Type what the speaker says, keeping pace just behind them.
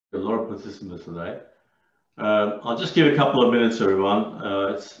A lot of participants today. I'll just give a couple of minutes, everyone.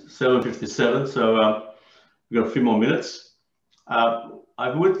 It's 7:57, so we've got a few more minutes. I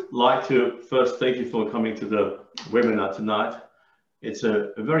would like to first thank you for coming to the webinar tonight. It's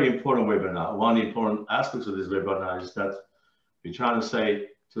a very important webinar. One important aspect of this webinar is that we're trying to say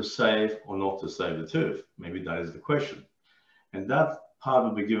to save or not to save the tooth. Maybe that is the question. And that part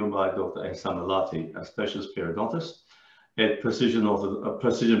will be given by Dr. Ehsan Malati, a specialist periodontist at Precision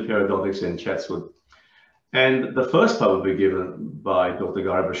Periodontics in Chatswood. And the first part will be given by Dr.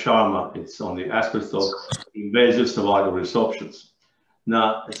 Garima Sharma. It's on the aspects of invasive cervical resorptions.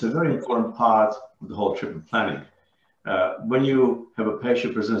 Now, it's a very important part of the whole treatment planning. When you have a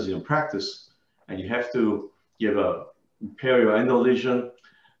patient presents in your practice and you have to give a perio endo lesion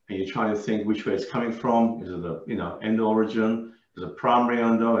and you're trying to think which way it's coming from, is it the endo origin, is it primary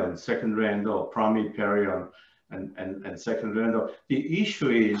endo and secondary endo, or primary perio and secondary endo? The issue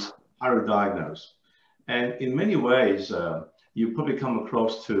is how to diagnose. And in many ways, you probably come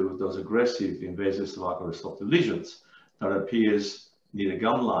across to those aggressive invasive cervical resorptive lesions that appears near the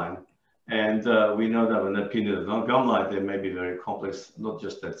gum line. And we know that when they appear near the gum line, they may be very complex, not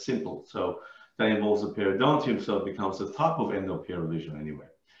just that simple. So that involves the periodontium, so it becomes a type of endo-perio lesion anyway.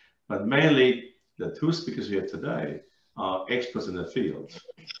 But mainly, the two speakers here today are experts in the field.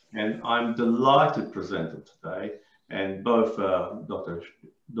 And I'm delighted to present them today. And both Dr.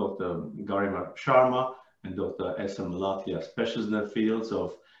 Garima Sharma and Dr. Ehsan Malati are specialists in the fields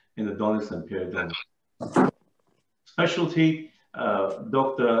of endodontics and periodontics. Specialty,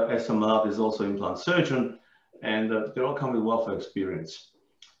 Dr. Ehsan Malati is also an implant surgeon, and they all come with wealth of experience.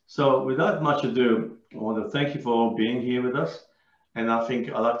 So without much ado, I want to thank you for being here with us. And I think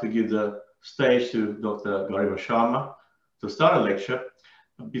I'd like to give the stage to Dr. Garima Sharma to start a lecture.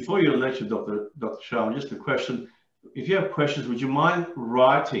 Before you lecture, Dr. Sharma, just a question. If you have questions, would you mind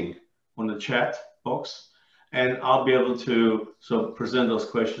writing on the chat box? And I'll be able to sort of present those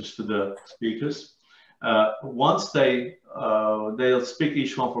questions to the speakers. Once they'll speak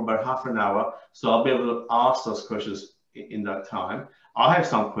each one for about half an hour, so I'll be able to ask those questions in that time. I have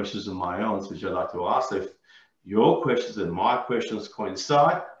some questions of my own, which I'd like to ask. If your questions and my questions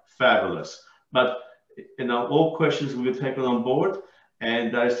coincide, fabulous. But all questions will be taken on board,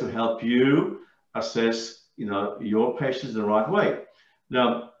 and that is to help you assess, your patients the right way.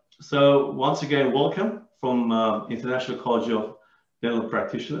 Now, so once again, welcome from International College of Dental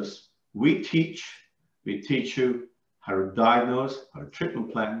Practitioners. We teach you how to diagnose, how to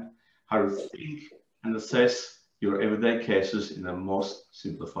treatment plan, how to think and assess your everyday cases in the most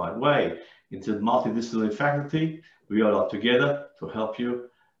simplified way. It's a multidisciplinary faculty. We are all together to help you,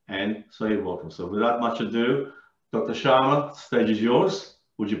 and so you're welcome. So without much ado, Dr. Sharma, the stage is yours.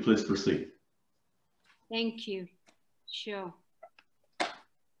 Would you please proceed? Thank you. Sure.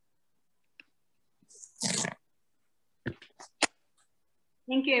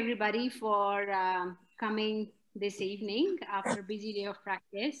 Thank you, everybody, for coming this evening after a busy day of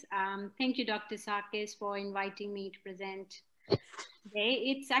practice. Thank you, Dr. Sarkis, for inviting me to present today.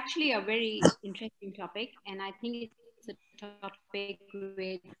 It's actually a very interesting topic, and I think it's a topic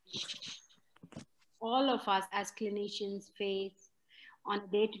which all of us as clinicians face on a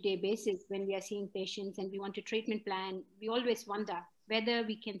day-to-day basis when we are seeing patients and we want to treatment plan. We always wonder whether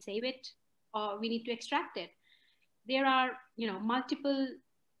we can save it or we need to extract it. There are, multiple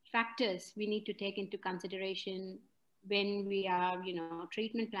factors we need to take into consideration when we are,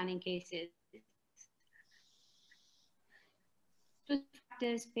 treatment planning cases.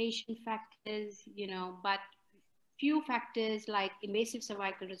 Factors, patient factors, but few factors like invasive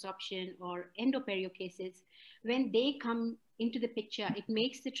cervical resorption or endo-perio cases, when they come into the picture, it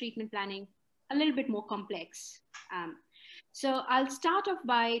makes the treatment planning a little bit more complex. So I'll start off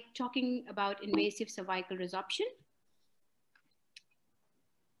by talking about invasive cervical resorption.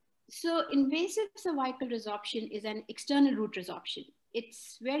 So invasive cervical resorption is an external root resorption.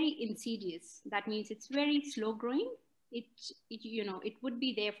 It's very insidious. That means it's very slow growing. It would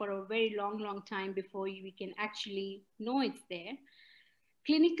be there for a very long time before we can actually know it's there.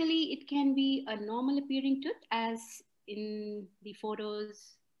 Clinically, it can be a normal appearing tooth, as in the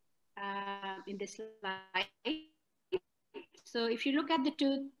photos in this slide. So if you look at the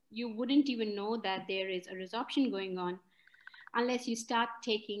tooth, you wouldn't even know that there is a resorption going on unless you start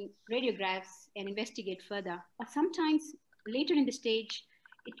taking radiographs and investigate further. But sometimes later in the stage,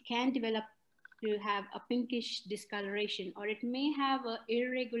 it can develop to have a pinkish discoloration, or it may have an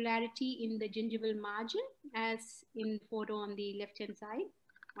irregularity in the gingival margin, as in the photo on the left-hand side,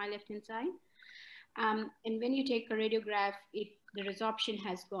 my left-hand side. And when you take a radiograph, the resorption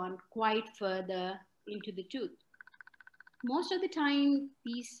has gone quite further into the tooth. most of the time,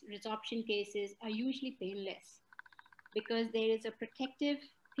 these resorption cases are usually painless because there is a protective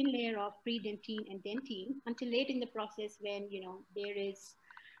thin layer of pre-dentine and dentine until late in the process when, you know, there is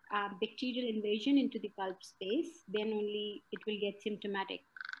bacterial invasion into the pulp space, then only it will get symptomatic.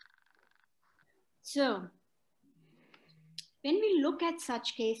 So when we look at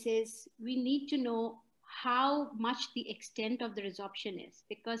such cases, we need to know how much the extent of the resorption is,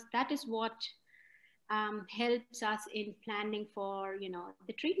 because that is what helps us in planning for, you know,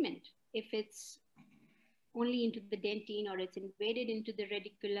 the treatment. If it's only into the dentine, or it's invaded into the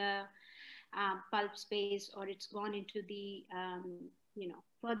radicular pulp space, or it's gone into the, you know,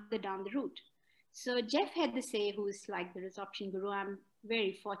 further down the root. So Jeff had to say, who's like the resorption guru, I'm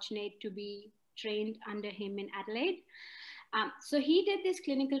very fortunate to be trained under him in Adelaide. So he did this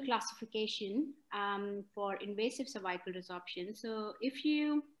clinical classification for invasive cervical resorption. So if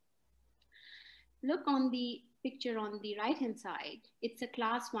you look on the picture on the right hand side, it's a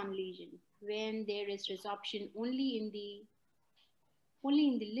class 1 lesion when there is resorption only in the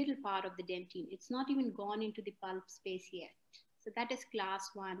little part of the dentine. It's not even gone into the pulp space yet. So that is class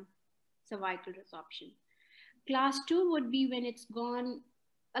 1 cervical resorption. Class 2 would be when it's gone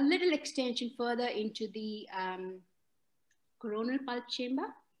a little extension further into the coronal pulp chamber.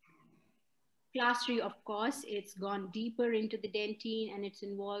 Class 3, of course, it's gone deeper into the dentine and it's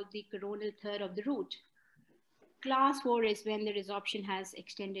involved the coronal third of the root. Class 4 is when the resorption has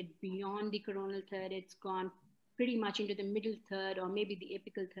extended beyond the coronal third. It's gone pretty much into the middle third or maybe the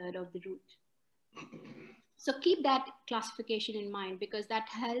apical third of the root. So keep that classification in mind, because that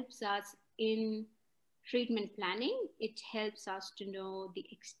helps us in treatment planning. It helps us to know the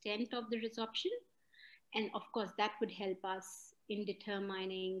extent of the resorption. And of course, that would help us in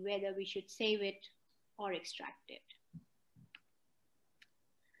determining whether we should save it or extract it.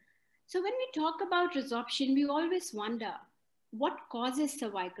 So when we talk about resorption, we always wonder what causes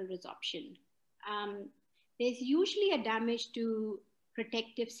cervical resorption. There's usually a damage to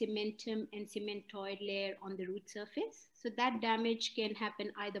protective cementum and cementoid layer on the root surface. So that damage can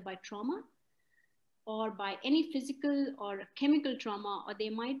happen either by trauma or by any physical or chemical trauma, or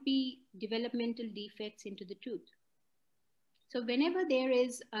there might be developmental defects into the tooth. So whenever there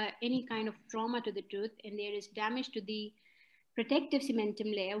is any kind of trauma to the tooth and there is damage to the protective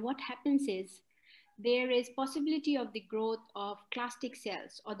cementum layer, what happens is there is possibility of the growth of clastic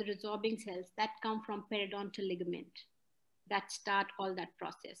cells or the resorbing cells that come from periodontal ligament that start all that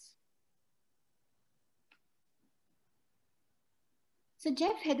process. So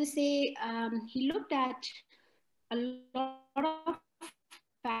Jeff had to say, he looked at a lot of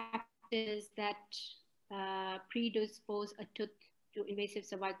factors that predispose a tooth to invasive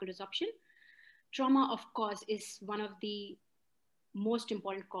cervical resorption. Trauma, of course, is one of the most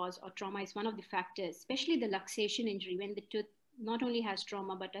important cause, or trauma is one of the factors, especially the luxation injury, when the tooth not only has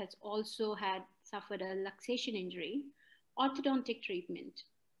trauma, but has also suffered a luxation injury. Orthodontic treatment.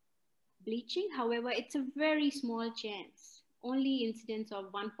 Bleaching, however, it's a very small chance, only incidence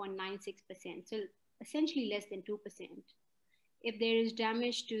of 1.96%, so essentially less than 2%. If there is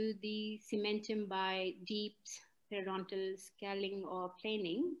damage to the cementum by deep periodontal scaling or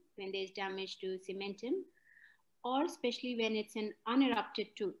planing, when there's damage to cementum, or especially when it's an unerupted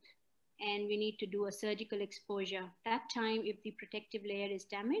tooth and we need to do a surgical exposure, that time if the protective layer is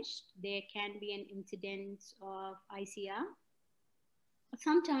damaged, there can be an incidence of ICR.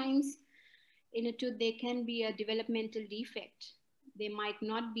 Sometimes in a tooth, there can be a developmental defect. There might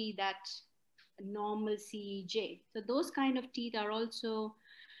not be that normal CEJ. So those kind of teeth are also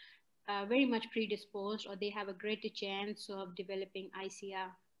very much predisposed, or they have a greater chance of developing ICR.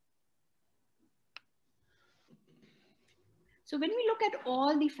 So when we look at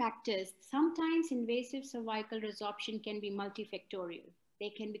all the factors, sometimes invasive cervical resorption can be multifactorial. There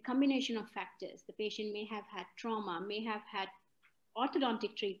can be a combination of factors. The patient may have had trauma, may have had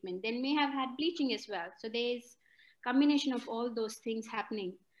orthodontic treatment, then may have had bleaching as well. So there's a combination of all those things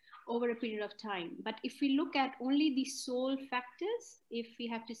happening over a period of time. But if we look at only the sole factors, if we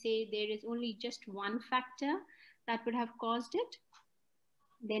have to say there is only just one factor that would have caused it,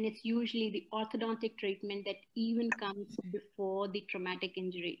 then it's usually the orthodontic treatment that even comes before the traumatic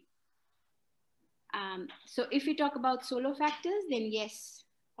injury. So if we talk about solo factors, then yes,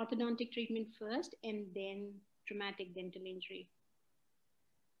 orthodontic treatment first and then traumatic dental injury.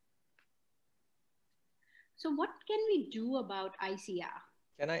 So what can we do about ICR?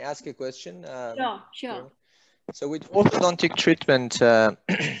 Can I ask a question? Sure. So with orthodontic treatment,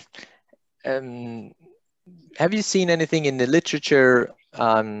 have you seen anything in the literature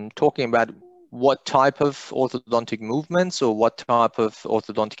talking about what type of orthodontic movements or what type of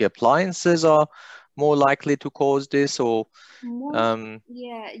orthodontic appliances are more likely to cause this, or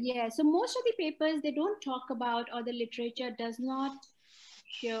yeah. So most of the papers, they don't talk about, or the literature does not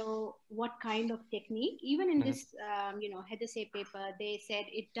show what kind of technique. Even in this, Hedese paper, they said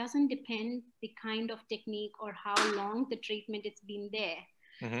it doesn't depend the kind of technique or how long the treatment it's been there.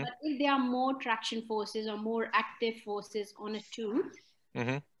 But if there are more traction forces or more active forces on a tooth,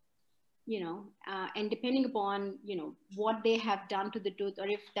 and depending upon, what they have done to the tooth, or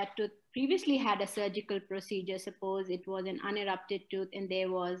if that tooth previously had a surgical procedure, suppose it was an unerupted tooth and there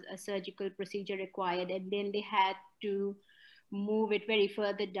was a surgical procedure required, and then they had to move it very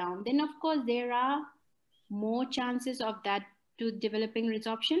further down, then of course there are more chances of that tooth developing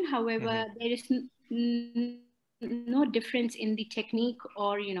resorption. However, there is no difference in the technique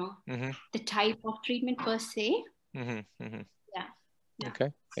or, the type of treatment per se. Yeah.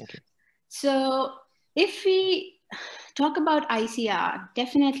 Okay, thank you. So if we talk about ICR,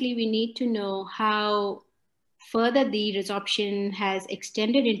 definitely we need to know how further the resorption has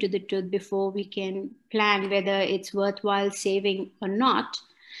extended into the tooth before we can plan whether it's worthwhile saving or not.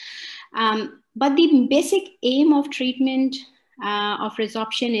 But the basic aim of treatment of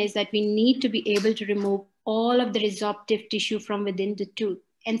resorption is that we need to be able to remove all of the resorptive tissue from within the tooth.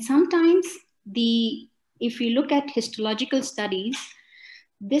 And sometimes if you look at histological studies,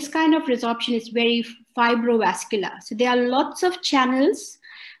 this kind of resorption is very fibrovascular. So there are lots of channels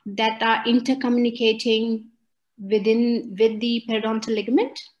that are intercommunicating with the periodontal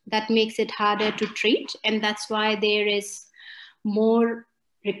ligament. That makes it harder to treat. And that's why there is more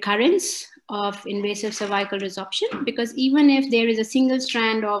recurrence of invasive cervical resorption, because even if there is a single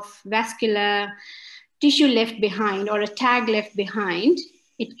strand of vascular tissue left behind or a tag left behind,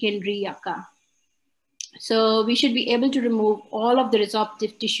 it can reoccur. So we should be able to remove all of the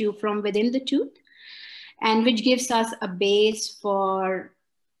resorptive tissue from within the tooth, and which gives us a base for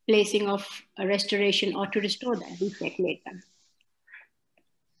placing of a restoration or to restore that defect later.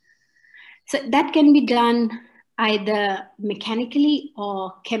 So that can be done either mechanically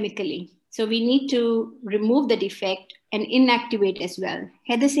or chemically. So we need to remove the defect and inactivate as well.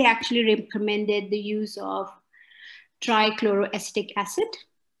 Hedese actually recommended the use of trichloroacetic acid,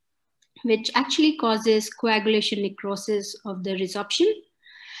 which actually causes coagulation necrosis of the resorption.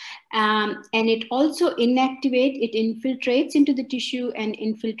 And it also it infiltrates into the tissue and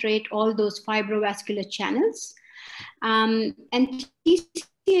infiltrate all those fibrovascular channels. And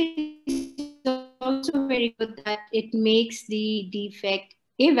TCA is also very good that it makes the defect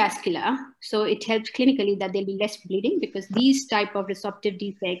avascular. So it helps clinically that there'll be less bleeding, because these type of resorptive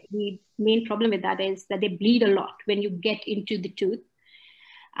defects, the main problem with that is that they bleed a lot when you get into the tooth.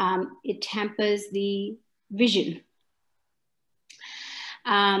 It hampers the vision.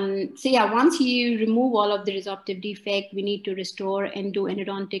 So yeah, once you remove all of the resorptive defect, we need to restore and do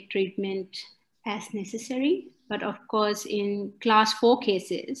endodontic treatment as necessary. But of course, in class 4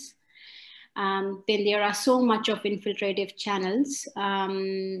 cases, when there are so much of infiltrative channels,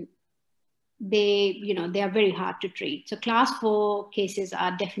 they are very hard to treat. So class 4 cases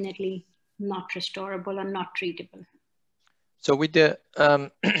are definitely not restorable or not treatable. So with the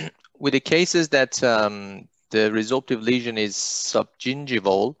with the cases that the resorptive lesion is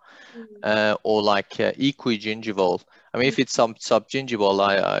subgingival or like equigingival, I mean, if it's subgingival,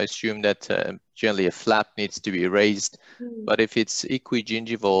 I assume that generally a flap needs to be raised. But if it's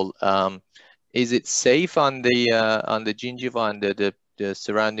equigingival, is it safe on the gingiva and the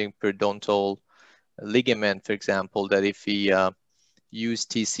surrounding periodontal ligament, for example, that if we use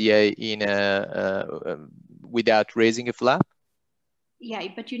TCA in without raising a flap? Yeah,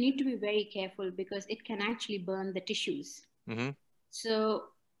 but you need to be very careful because it can actually burn the tissues. So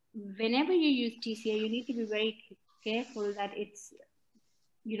whenever you use TCA, you need to be very careful that it's,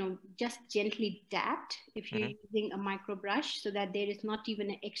 just gently dabbed if you're using a micro brush, so that there is not even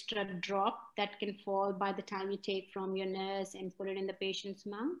an extra drop that can fall by the time you take from your nurse and put it in the patient's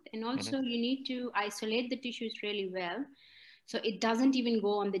mouth. And also you need to isolate the tissues really well, so it doesn't even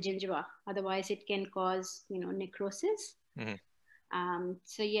go on the gingiva. Otherwise it can cause, necrosis.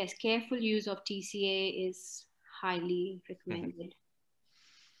 So yes, careful use of TCA is highly recommended.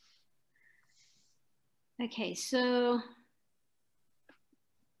 Okay, so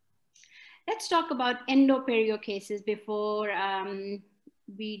let's talk about endo-perio cases before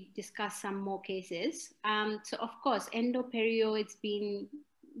we discuss some more cases. So of course, endo-perio, it's been,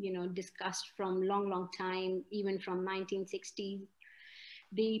 discussed from long time, even from 1960s.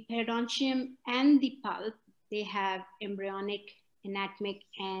 The periodontium and the pulp, they have embryonic, anatomic,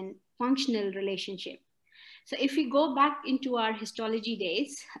 and functional relationship. So if we go back into our histology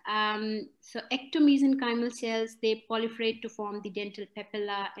days, so ectomesenchymal cells, they proliferate to form the dental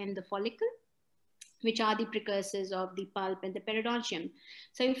papilla and the follicle. which are the precursors of the pulp and the periodontium.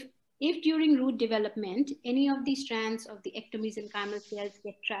 So if during root development, any of these strands of the ectomesenchymal cells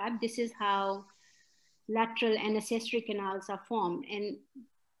get trapped, this is how lateral and accessory canals are formed. And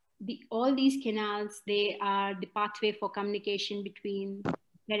all these canals, they are the pathway for communication between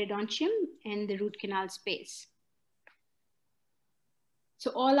periodontium and the root canal space.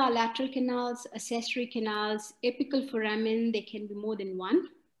 So all our lateral canals, accessory canals, apical foramen, they can be more than one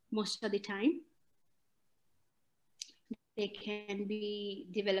most of the time. They can be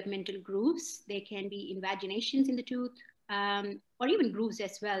developmental grooves. They can be invaginations in the tooth, or even grooves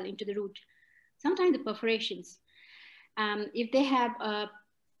as well into the root. Sometimes the perforations. If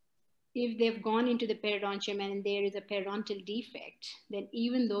they've gone into the periodontium and there is a periodontal defect, then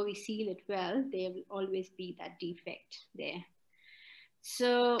even though we seal it well, there will always be that defect there.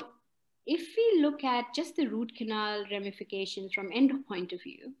 So if we look at just the root canal ramifications from endo point of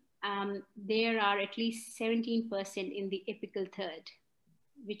view, there are at least 17% in the apical third,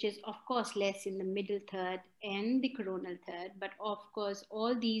 which is of course less in the middle third and the coronal third. But of course,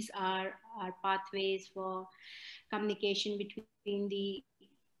 all these are pathways for communication between the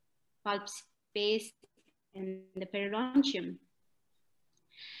pulp space and the periodontium.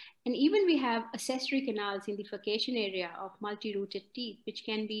 And even we have accessory canals in the furcation area of multi-rooted teeth, which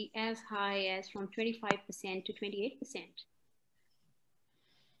can be as high as from 25% to 28%.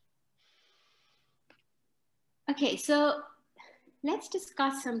 Okay, so let's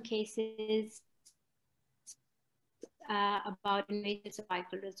discuss some cases about invasive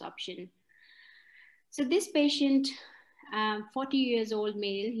cervical resorption. So this patient, 40 years old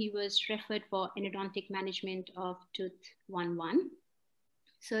male, he was referred for endodontic management of tooth 1-1.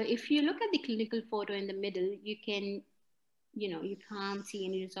 So if you look at the clinical photo in the middle, you can, you can't see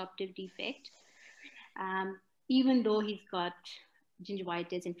any resorptive defect, even though he's got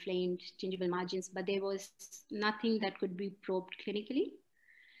gingivitis, inflamed gingival margins, but there was nothing that could be probed clinically.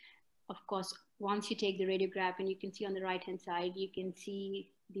 Of course, once you take the radiograph and you can see on the right-hand side, you can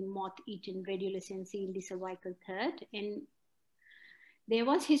see the moth-eaten radiolucency in the cervical third. And there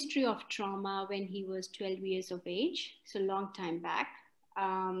was history of trauma when he was 12 years of age, so long time back.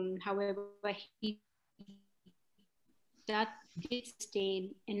 However, he did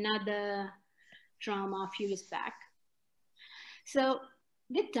sustain another trauma a few years back. So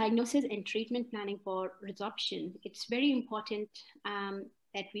with diagnosis and treatment planning for resorption, it's very important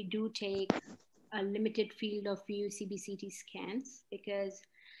that we do take a limited field of view CBCT scans, because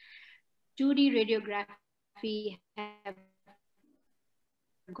 2D radiography have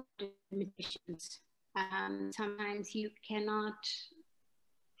limitations. Sometimes you cannot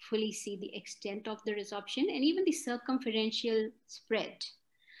fully see the extent of the resorption and even the circumferential spread.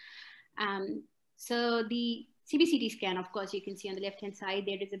 So the CBCT scan, of course, you can see on the left-hand side,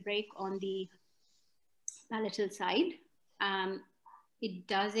 there is a break on the palatal side. It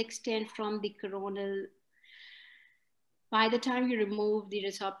does extend from the coronal. By the time you remove the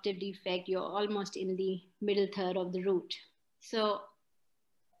resorptive defect, you're almost in the middle third of the root. So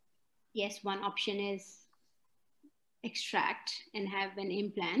yes, one option is extract and have an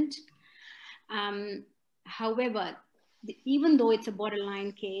implant. However, even though it's a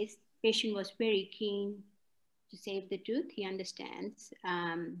borderline case, patient was very keen to save the tooth. He understands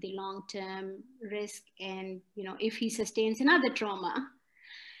the long-term risk, and if he sustains another trauma,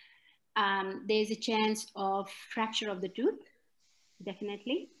 there's a chance of fracture of the tooth,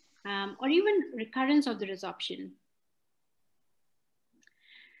 definitely, or even recurrence of the resorption.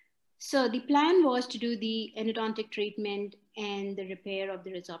 So the plan was to do the endodontic treatment and the repair of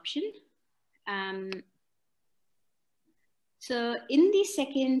the resorption. So in the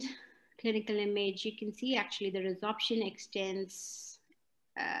second clinical image, you can see actually the resorption extends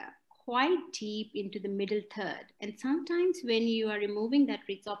quite deep into the middle third. And sometimes when you are removing that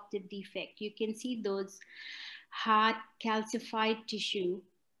resorptive defect, you can see those hard calcified tissue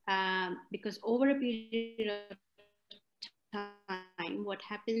because over a period of time, what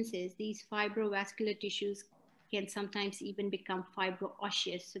happens is these fibrovascular tissues can sometimes even become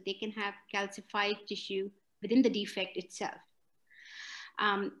fibro-osseous. So they can have calcified tissue within the defect itself.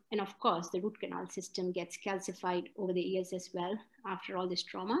 And of course, the root canal system gets calcified over the years as well after all this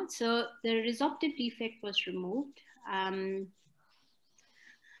trauma. So the resorptive defect was removed. And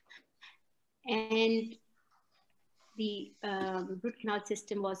the root canal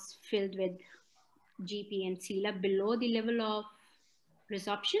system was filled with GP and sealer below the level of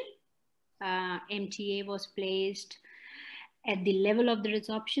resorption. MTA was placed at the level of the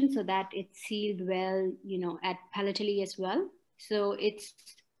resorption so that it's sealed well, at palatally as well. So it's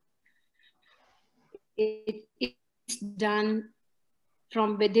done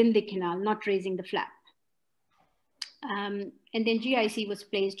from within the canal, not raising the flap. And then GIC was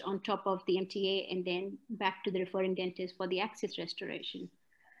placed on top of the MTA and then back to the referring dentist for the access restoration.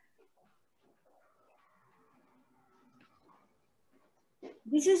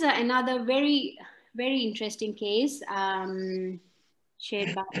 This is another very, very interesting case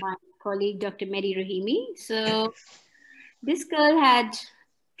shared by my colleague, Dr. Mehdi Rahimi. So this girl had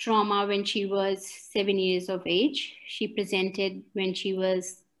trauma when she was 7 years of age. She presented when she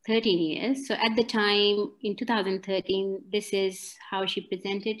was 13 years. So at the time in 2013, this is how she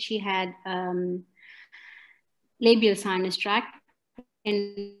presented. She had labial sinus tract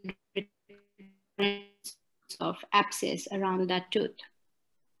and of abscess around that tooth.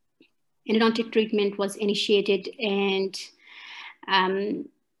 Endodontic treatment was initiated and,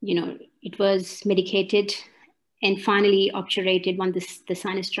 it was medicated and finally obturated when the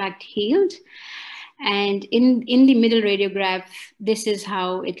sinus tract healed. And in the middle radiograph, this is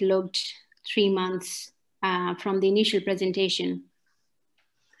how it looked 3 months from the initial presentation.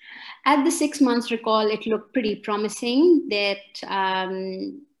 At the 6 months recall, it looked pretty promising that,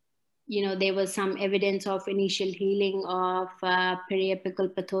 there was some evidence of initial healing of periapical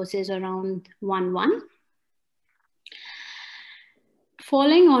pathosis around 1-1.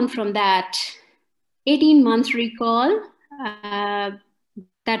 Following on from that, 18 months recall, that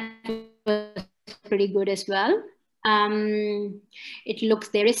was pretty good as well. It looks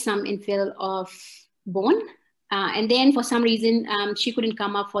there is some infill of bone. And then for some reason, she couldn't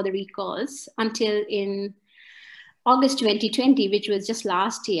come up for the recalls until in August 2020, which was just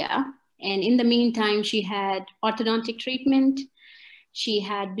last year. And in the meantime, she had orthodontic treatment. She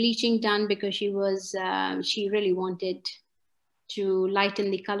had bleaching done because she really wanted to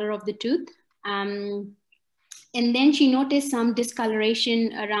lighten the color of the tooth. And then she noticed some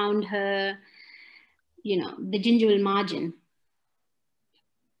discoloration around her, the gingival margin.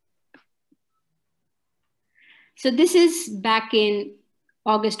 So this is back in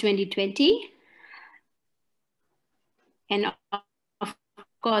August 2020. And of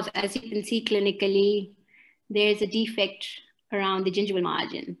course, as you can see clinically, there's a defect around the gingival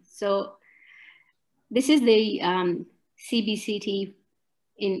margin. So this is the CBCT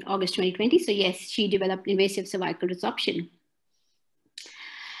in August 2020. So yes, she developed invasive cervical resorption,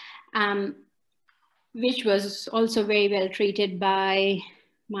 which was also very well treated by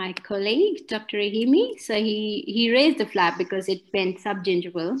my colleague, Dr. Rahimi. So he raised the flap because it went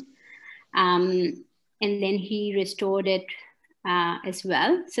subgingival. And then he restored it as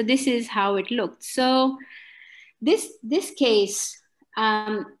well. So this is how it looked. So this case,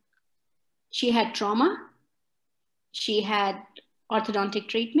 she had trauma. She had orthodontic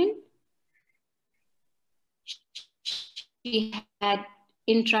treatment. She had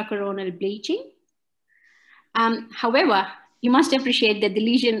intracoronal bleaching. However, you must appreciate that the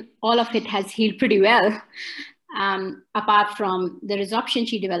lesion, all of it has healed pretty well, apart from the resorption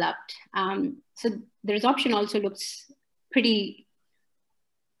she developed. So the resorption also looks pretty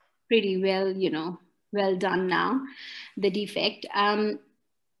well, well done now, the defect.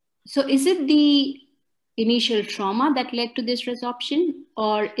 So is it the initial trauma that led to this resorption,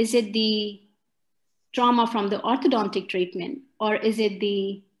 or is it the trauma from the orthodontic treatment, or is it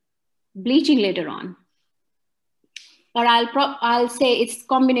the bleaching later on? Or I'll say it's a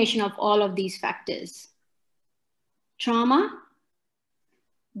combination of all of these factors. Trauma,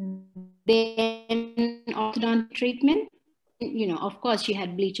 then orthodontic treatment. Of course, she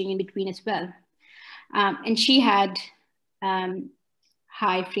had bleaching in between as well. And she had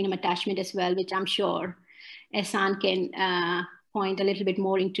high frenum attachment as well, which I'm sure Ehsan can point a little bit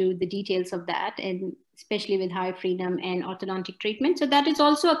more into the details of that, and especially with high frenum and orthodontic treatment. So that is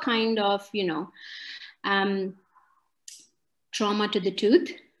also a kind of, trauma to the tooth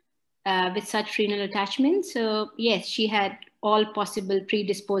with such frenal attachment. So yes, she had all possible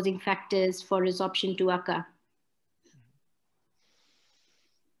predisposing factors for resorption to occur.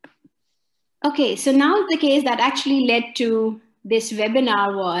 Okay, so now the case that actually led to this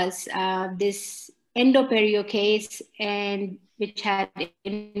webinar was this endo-perio case, and which had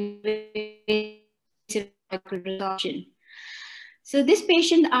invasive resorption. So this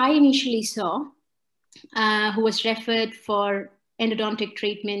patient I initially saw, who was referred for endodontic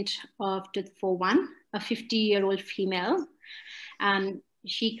treatment of tooth 4-1, a 50-year-old female.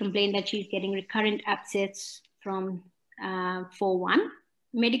 She complained that she's getting recurrent abscess from 4-1.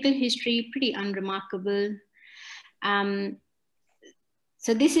 Medical history, pretty unremarkable.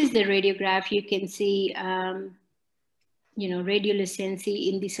 So this is the radiograph. You can see, radiolucency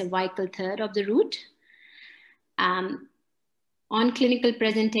in the cervical third of the root. On clinical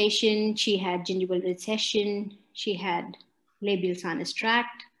presentation, she had gingival recession. She had labial sinus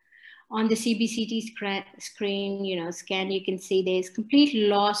tract. on the CBCT screen, scan, you can see there's complete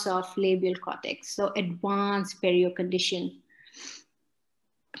loss of labial cortex. So advanced perio condition.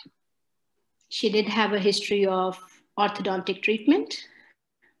 She did have a history of orthodontic treatment.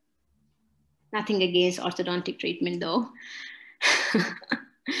 Nothing against orthodontic treatment though.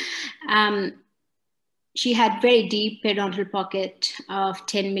 She had very deep periodontal pocket of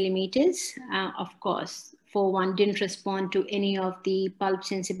 10 millimeters. Of course, 4-1 didn't respond to any of the pulp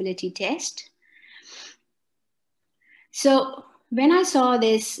sensibility test. So when I saw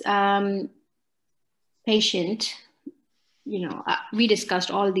this patient, we discussed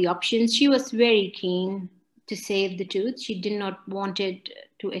all the options. She was very keen to save the tooth. She did not want it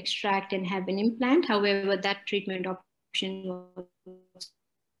to extract and have an implant. However, that treatment option was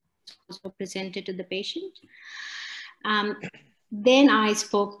also presented to the patient. Then I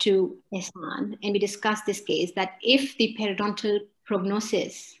spoke to Ehsan and we discussed this case that if the periodontal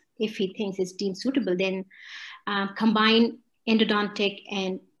prognosis, if he thinks is deemed suitable, then combine endodontic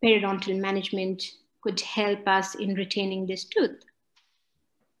and periodontal management could help us in retaining this tooth.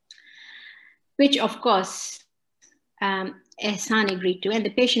 Which of course, Ehsan agreed to, and the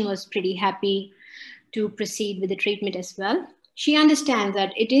patient was pretty happy to proceed with the treatment as well. She understands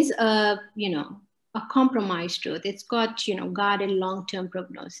that it is a compromised tooth. It's got, guarded long-term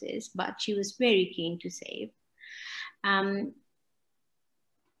prognosis, but she was very keen to save. So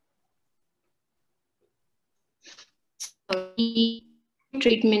the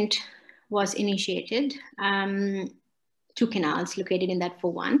treatment was initiated, 2 canals located in that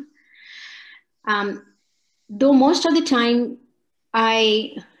 4-1. Though most of the time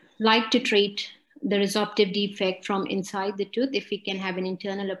I like to treat the resorptive defect from inside the tooth if we can have an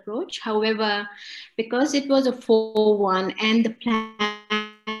internal approach. However, because it was a 4-1 and the plan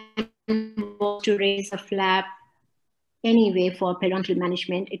was to raise a flap anyway for periodontal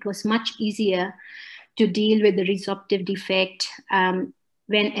management, it was much easier to deal with the resorptive defect when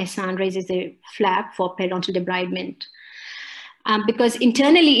Ehsan raises a flap for periodontal debridement. Because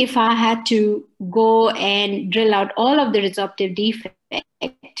internally, if I had to go and drill out all of the resorptive defect,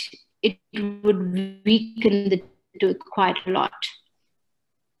 it would weaken the tooth quite a lot.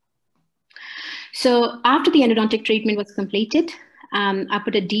 So after the endodontic treatment was completed, I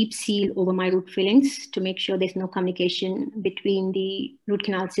put a deep seal over my root fillings to make sure there's no communication between the root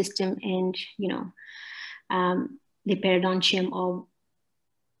canal system and, the periodontium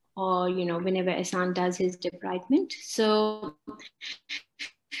or whenever Ehsan does his debridement. So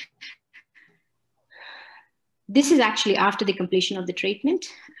this is actually after the completion of the treatment.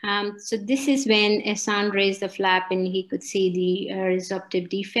 So this is when Ehsan raised the flap and he could see the resorptive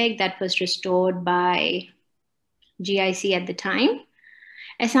defect that was restored by GIC at the time.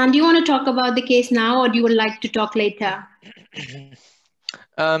 Ehsan, do you want to talk about the case now or do you would like to talk later?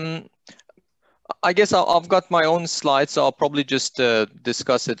 I guess I've got my own slides, so I'll probably just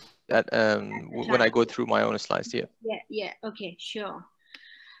discuss it at, when I go through my own slides here. Yeah, okay, sure.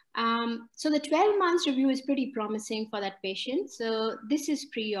 So the 12 months review is pretty promising for that patient. So this is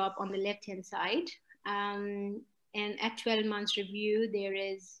pre-op on the left-hand side. And at 12 months review, there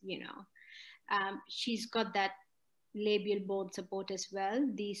is, she's got that labial bone support as well.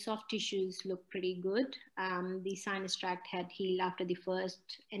 The soft tissues look pretty good. The sinus tract had healed after the first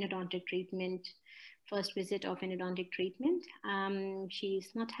endodontic treatment, first visit of endodontic treatment.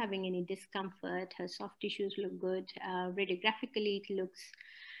 She's not having any discomfort. Her soft tissues look good. Radiographically, it looks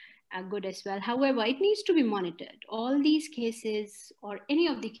good as well. However, it needs to be monitored. All these cases or any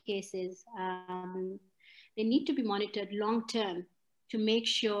of the cases, they need to be monitored long-term to make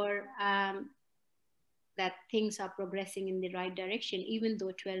sure that things are progressing in the right direction, even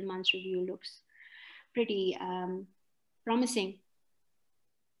though 12 months review looks pretty promising.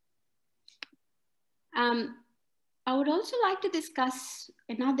 I would also like to discuss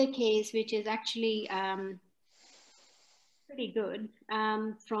another case, which is actually pretty good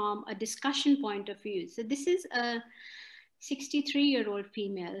from a discussion point of view. So this is a 63-year-old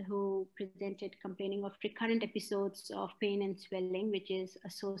female who presented complaining of recurrent episodes of pain and swelling, which is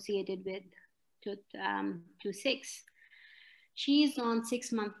associated with tooth 2-6. She is on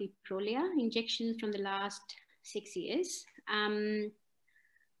 6 monthly Prolia injections from the last 6 years.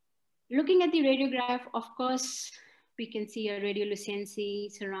 Looking at the radiograph, of course, we can see a radiolucency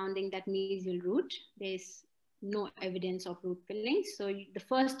surrounding that mesial root. There's no evidence of root filling. So the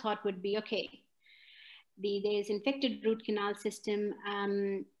first thought would be, okay, there's infected root canal system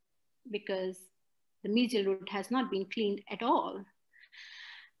because the mesial root has not been cleaned at all.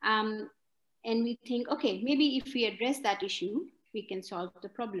 And we think, okay, maybe if we address that issue, we can solve the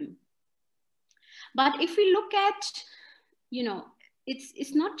problem. But if we look at,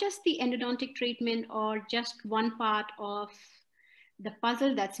 it's not just the endodontic treatment or just one part of the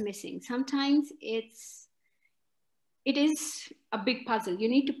puzzle that's missing. Sometimes it is a big puzzle. You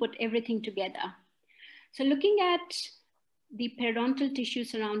need to put everything together. So looking at the periodontal tissue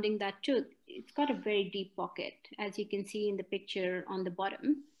surrounding that tooth, it's got a very deep pocket, as you can see in the picture on the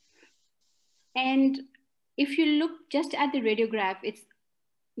bottom. And if you look just at the radiograph, it's,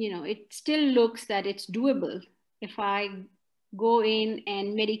 it still looks that it's doable. If I go in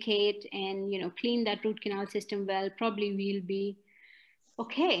and medicate and, clean that root canal system well, probably we'll be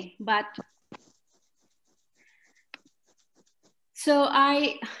okay. But so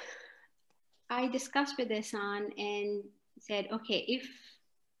I discussed with Ehsan and said, okay, if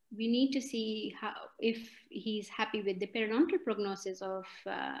we need to see if he's happy with the periodontal prognosis of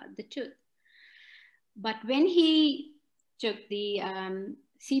the tooth. But when he took the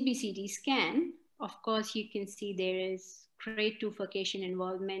CBCT scan, of course, you can see there is grade 2 furcation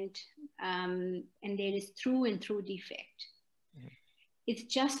involvement, and there is through and through defect. Mm-hmm. It's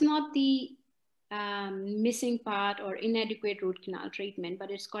just not the missing part or inadequate root canal treatment, but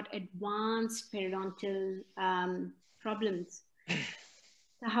it's got advanced periodontal problems.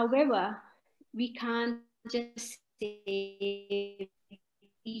 However, we can't just save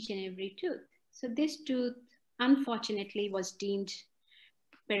each and every tooth. So this tooth, unfortunately, was deemed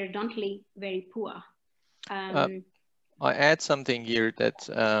periodontally very poor. I add something here that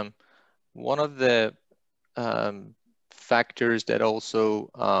one of the factors that also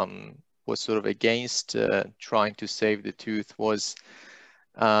was sort of against trying to save the tooth was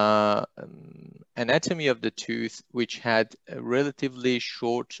anatomy of the tooth, which had relatively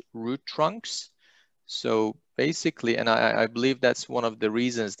short root trunks. So basically, and I believe that's one of the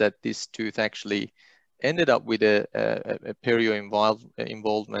reasons that this tooth actually ended up with a perio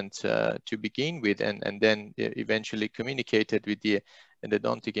involvement to begin with, and then eventually communicated with the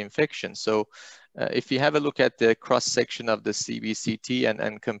endodontic infection. So if you have a look at the cross section of the CBCT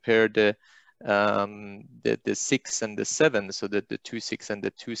and compare the 6 and the 7, so that the 2.6 and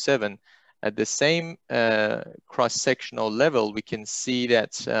the 2.7 at the same cross-sectional level, we can see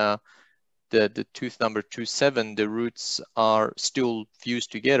that the tooth number 2.7, the roots are still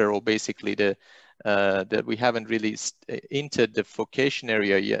fused together, or basically that we haven't really entered the furcation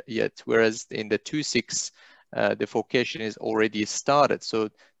area yet, whereas in the 2.6, the furcation is already started. So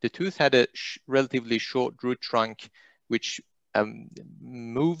the tooth had a relatively short root trunk, which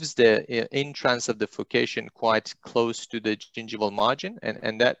moves the entrance of the furcation quite close to the gingival margin,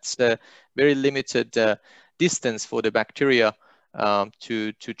 and that's a very limited distance for the bacteria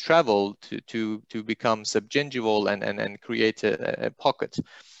to travel to become subgingival and create a pocket.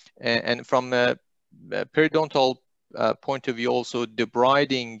 And from a periodontal point of view, also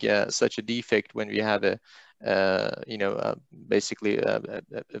debriding such a defect when we have a basically a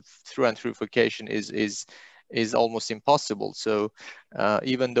through and through furcation is almost impossible. So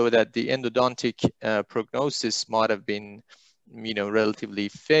even though that the endodontic prognosis might have been, relatively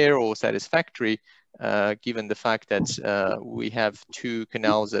fair or satisfactory, given the fact that we have 2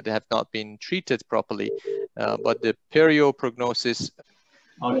 canals that have not been treated properly, but the perio prognosis.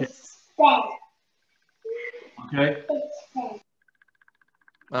 Okay. Okay.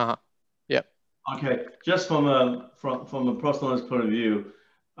 Yeah. Okay. Just from a prosthodontist point of view,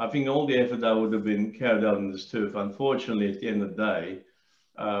 I think all the effort that would have been carried out in this tooth, unfortunately, at the end of the day,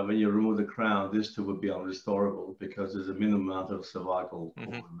 when you remove the crown, this tooth would be unrestorable because there's a minimum amount of cervical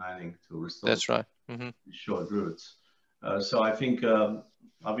remaining to restore. That's right. Short roots. So I think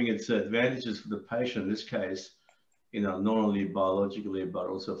it's advantages for the patient in this case, not only biologically but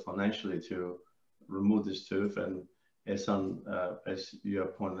also financially to remove this tooth. And as you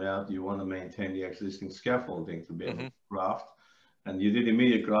have pointed out, you want to maintain the existing scaffolding to be able to graft. And you did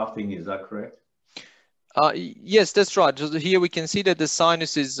immediate grafting, is that correct? Yes, that's right. So here we can see that the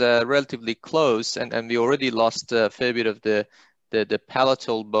sinus is relatively close, and we already lost a fair bit of the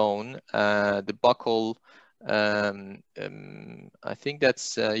palatal bone, the buccal. I think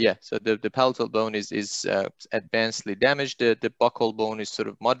that's yeah. So the palatal bone is advancedly damaged. The buccal bone is sort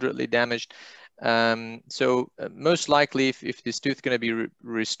of moderately damaged. So most likely, if this tooth is going to be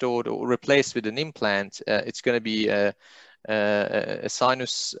restored or replaced with an implant, it's going to be a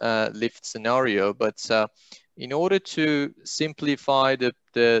sinus lift scenario. But in order to simplify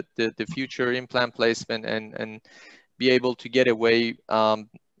the future implant placement and be able to get away,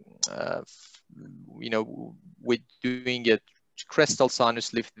 with doing a crestal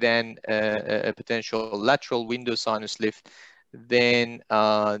sinus lift, then a potential lateral window sinus lift, then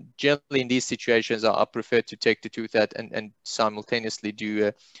generally in these situations, I prefer to take the tooth out and simultaneously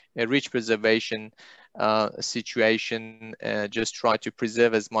do a ridge preservation situation, just try to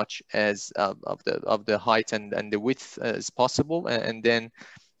preserve as much as of the height and the width as possible, and then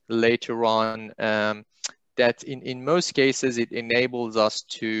later on, that in most cases it enables us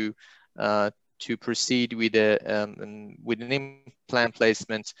to proceed with an implant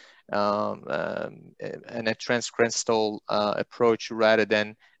placement and a transcrestal approach rather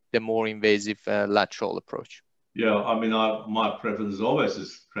than the more invasive lateral approach. Yeah, I mean, my preference is always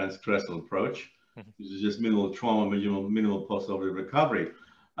this transcrestal approach. This is just minimal trauma, minimal post-operative recovery.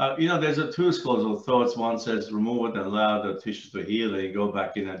 You know, there's two schools of thoughts. One says remove it and allow the tissues to heal and go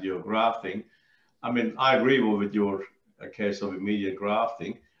back in and do your grafting. I mean, I agree with your case of immediate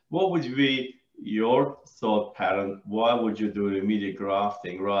grafting. What would be your thought pattern? Why would you do immediate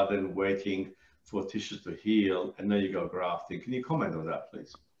grafting rather than waiting for tissues to heal and then you go grafting? Can you comment on that,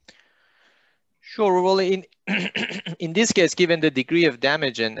 please? Sure. Well, in this case, given the degree of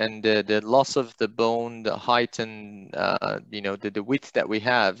damage and the loss of the bone, the height and you know, the width that we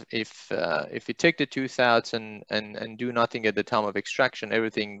have, if we take the tooth out and do nothing at the time of extraction,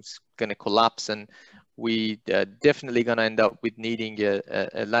 everything's going to collapse, and we definitely going to end up with needing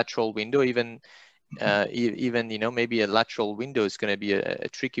a lateral window. Even you know, maybe a lateral window is going to be a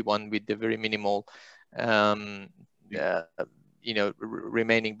tricky one with the very minimal you know,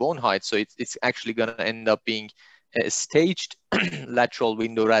 remaining bone height. So it's actually going to end up being a staged lateral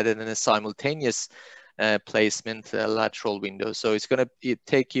window rather than a simultaneous placement lateral window. So it's going to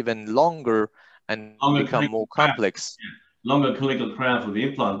take even longer and become more complex. Longer clinical crown from the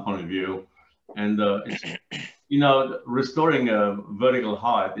implant point of view. And, it's, you know, restoring a vertical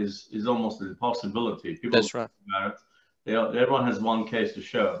height is almost an impossibility. People That's right. About it. Everyone has one case to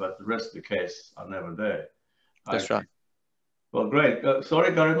show, but the rest of the case are never there. That's right. Well, great.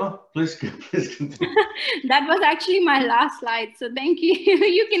 Sorry, Garima, please continue. That was actually my last slide. So thank you.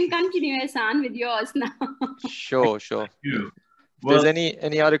 You can continue, Hassan, with yours now. Sure. Thank you. If there's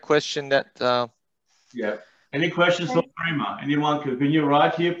any other question that... Yeah. Any questions for Garima? Anyone? Can you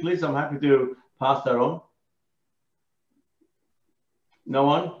write here, please? I'm happy to pass that on. No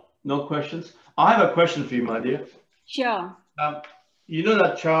one? No questions? I have a question for you, my dear. Sure. You know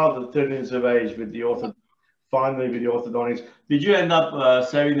that child at 13 years of age with the finally with the orthodontics, did you end up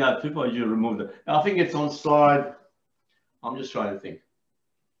saving that tooth or did you remove it? I think it's on slide, I'm just trying to think.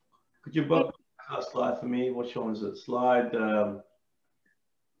 Could you both a slide for me? Which one is it? Slide.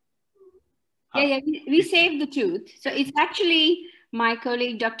 Yeah, we saved the tooth. So it's actually my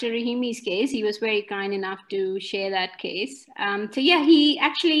colleague, Dr. Rahimi's case. He was very kind enough to share that case. So yeah, he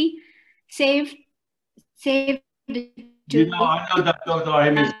actually saved the tooth. You know, I know that Dr.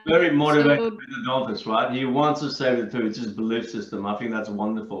 Rahimi is very motivated with the dentist, right? He wants to save the tooth. It's his belief system. I think that's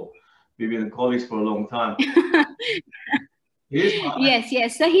wonderful. We've been colleagues for a long time.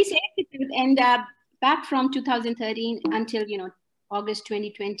 Yes. So he saved the tooth, and back from 2013 until, you know, August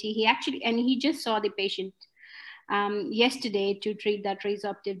 2020, he just saw the patient yesterday to treat that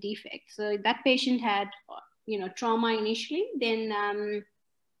resorptive defect. So that patient had, you know, trauma initially, then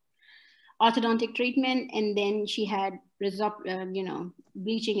orthodontic treatment, and then she had you know,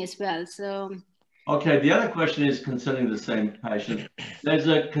 bleaching as well. So okay, the other question is concerning the same patient. There's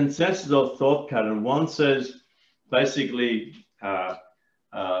a consensus of thought pattern. One says basically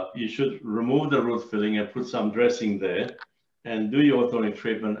you should remove the root filling and put some dressing there and do your orthodontic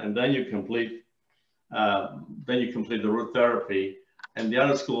treatment, and then you complete the root therapy. And the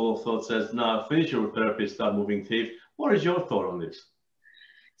other school of thought says, no, finish your root therapy, start moving teeth. What is your thought on this?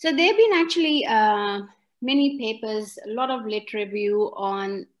 So there have been actually many papers, a lot of lit review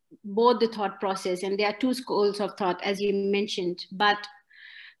on both the thought process, and there are two schools of thought, as you mentioned, but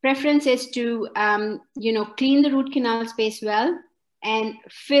preference is to, you know, clean the root canal space well and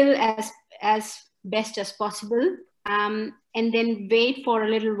fill as best as possible, and then wait for a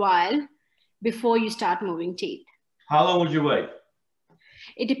little while before you start moving teeth. How long would you wait?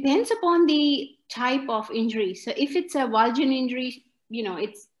 It depends upon the type of injury. So if it's a vulgin injury, you know,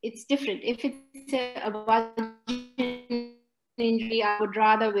 it's different. If it's a vulgin injury, I would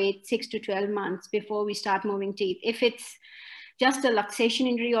rather wait 6 to 12 months before we start moving teeth. If it's just a luxation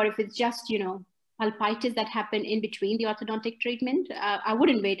injury, or if it's just, you know, pulpitis that happen in between the orthodontic treatment, I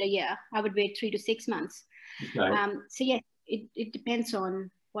wouldn't wait a year. I would wait 3 to 6 months. Okay. So yeah, it depends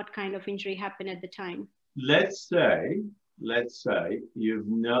on what kind of injury happened at the time. Let's say you're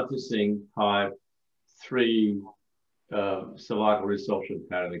noticing type 3 cervical resorption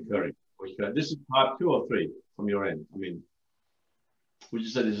pattern occurring. This is type 2 or 3 from your end? I mean, would you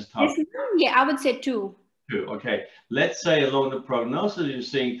say this is type 2? Yeah, I would say 2. 2, okay. Let's say along the prognosis, you're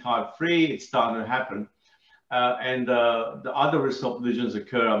seeing type 3, it's starting to happen. And the other resorptive lesions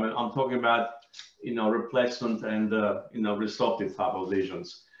occur. I mean, I'm talking about replacement and resorptive type of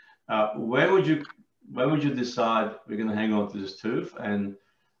lesions. Where would you decide we're going to hang on to this tooth? And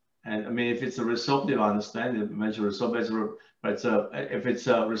I mean, if it's a resorptive, I understand you mentioned resorptive, but if it's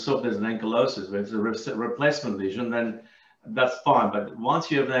a resorptive, there's an ankylosis. If it's a replacement lesion, then that's fine. But once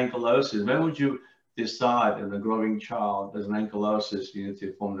you have an ankylosis, when would you decide in a growing child there's an ankylosis, you need to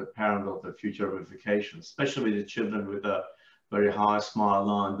inform the parent of the future ramifications, especially with the children with a very high smile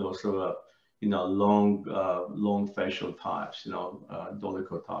line, also long facial types,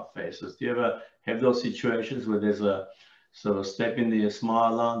 dolicho type faces. Do you ever have those situations where there's a sort of step in the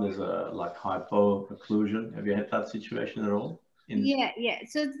smile line, there's a like hypo-occlusion? Have you had that situation at all? Yeah.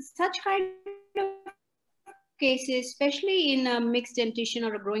 So such kind of cases, especially in a mixed dentition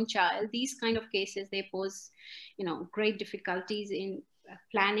or a growing child, these kind of cases, they pose, great difficulties in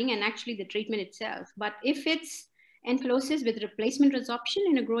planning and actually the treatment itself. But if it's ankylosis with replacement resorption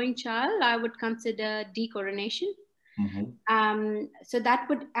in a growing child, I would consider decoronation. Mm-hmm. So that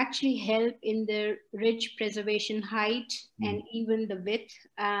would actually help in the ridge preservation height and even the width.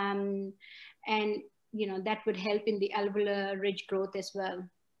 And, that would help in the alveolar ridge growth as well.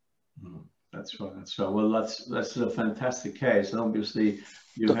 That's right. Well, that's a fantastic case. And obviously,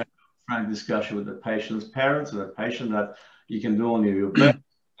 you have a frank discussion with the patient's parents and the patient that you can do only your best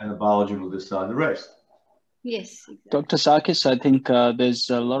and the biology will decide the rest. Yes. Exactly. Dr. Sarkis, I think there's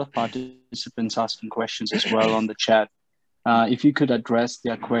a lot of participants asking questions as well on the chat. If you could address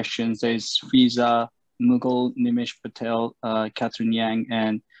their questions, there's Fiza, Mughal, Nimish Patel, Catherine Yang,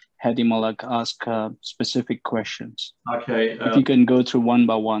 and Hadi Malak ask specific questions. Okay. If you can go through one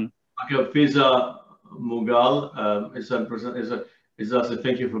by one. Okay, Fiza Mughal is also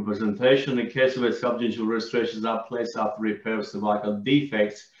thank you for presentation. In case where subgingival restorations are placed after repair of cervical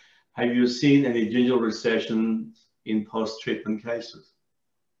defects, have you seen any gingival recessions in post-treatment cases?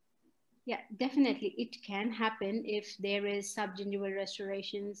 Yeah, definitely. It can happen if there is subgingival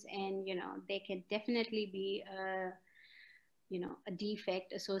restorations, and there can definitely be a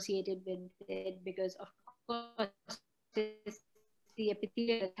defect associated with it, because of course the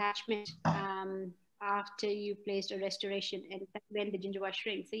epithelial attachment after you placed a restoration and when the gingiva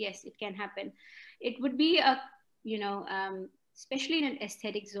shrinks. So yes, it can happen. It would be especially in an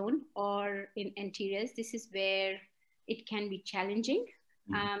aesthetic zone or in anteriors, this is where it can be challenging.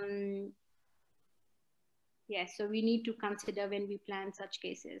 So we need to consider when we plan such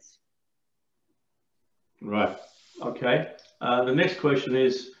cases. Right. Okay. The next question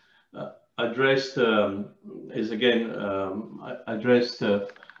is addressed to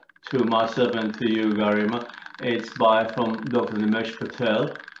myself and to you, Garima. It's from Dr. Nimesh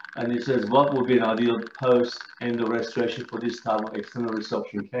Patel, and he says, what would be an ideal post-endo restoration for this type of external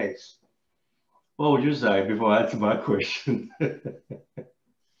resorption case? What would you say before I answer my question?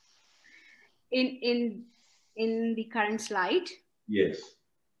 In the current slide? Yes.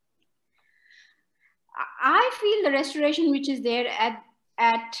 I feel the restoration which is there at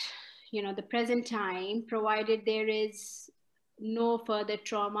the present time, provided there is no further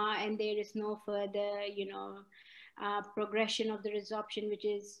trauma and there is no further progression of the resorption,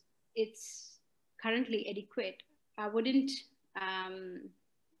 it's currently adequate. I wouldn't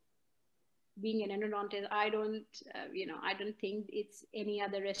being an endodontist, I don't think it's any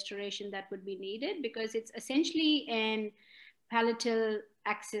other restoration that would be needed, because it's essentially an palatal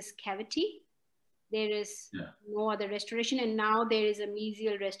access cavity. There is no other restoration, and now there is a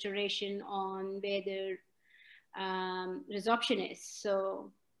mesial restoration on where the resorption is.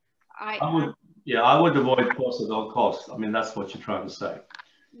 So I would avoid cost at all costs. I mean, that's what you're trying to say.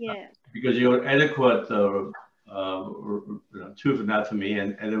 Yeah. Because your adequate tooth anatomy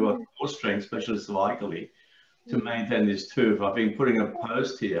and adequate core strength, especially cervically, to maintain this tooth. I think putting a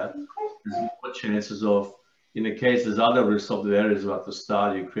post here, there's more chances of, in the case there's other resorptive areas at the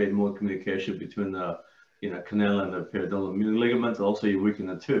start, you create more communication between the canal and the periodontal ligament. Also, you weaken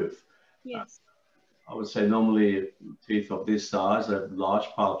the tooth. Yes. I would say normally teeth of this size have large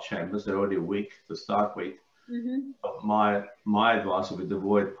pulp chambers. They're already weak to start with. But my advice would be to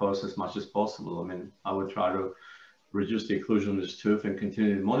avoid post as much as possible. I mean, I would try to reduce the occlusion of this tooth and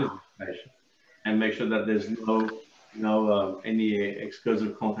continue to monitor the patient and make sure that there's no any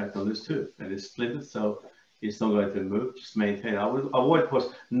exclusive contact on this tooth, and it's splintered, so it's not going to move. Just maintain. I would avoid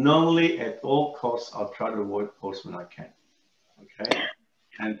post. Normally, at all costs, I'll try to avoid post when I can. Okay.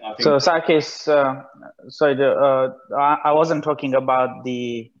 And I think so, Sarkis, I wasn't talking about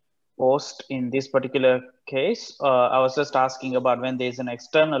the post in this particular case. I was just asking about when there's an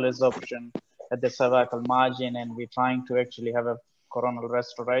external resorption at the cervical margin and we're trying to actually have a coronal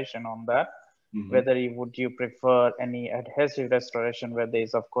restoration on that. whether would you prefer any adhesive restoration where there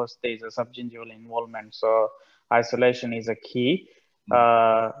is, of course, there is a subgingival involvement, so isolation is a key.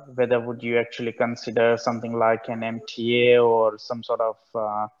 Whether would you actually consider something like an MTA or some sort of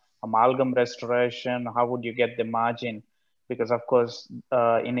amalgam restoration? How would you get the margin? Because of course,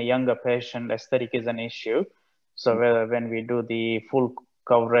 in a younger patient, aesthetic is an issue. So whether when we do the full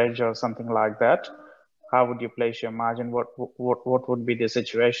coverage or something like that, how would you place your margin? What would be the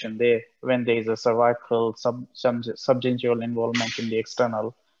situation there when there is a cervical subgingival involvement in the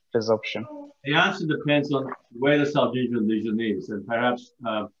external resorption? The answer depends on where the subgingival lesion is, and perhaps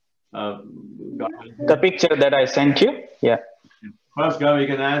the picture that I sent you. Yeah. Perhaps Gary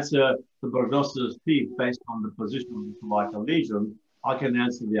can answer the prognosis of teeth based on the position of the cervical lesion. I can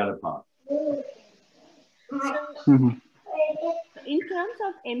answer the other part. In terms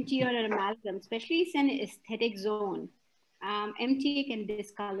of MTA or amalgam, especially it's an aesthetic zone, MTA can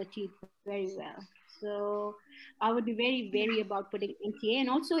discolor teeth very well. So I would be very wary about putting MTA, and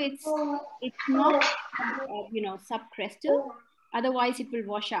also it's not subcrestal. Otherwise, it will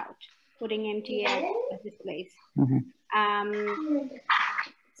wash out. Putting MTA at this place.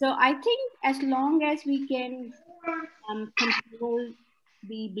 So I think as long as we can control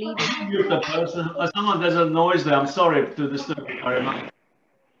the bleeding. Someone, there's a noise there. I'm sorry to disturb you very much.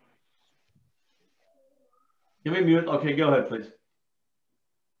 Can we mute? Okay, go ahead, please.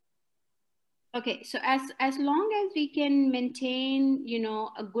 Okay, so as long as we can maintain,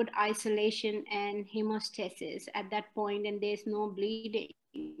 a good isolation and hemostasis at that point, and there's no bleeding,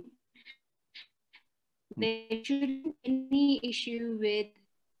 there shouldn't be any issue with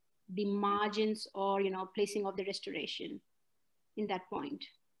the margins or, placing of the restoration in that point.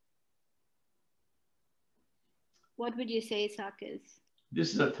 What would you say, Sarkis?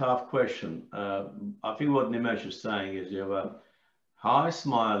 This is a tough question. I think what Nimesh is saying is you have a high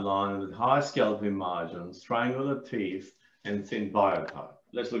smile line with high scalping margins, triangular teeth, and thin biotype.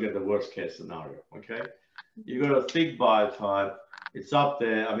 Let's look at the worst case scenario, okay? You've got a thick biotype. It's up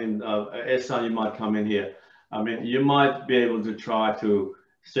there. I mean, Ehsan, you might come in here. I mean, you might be able to try to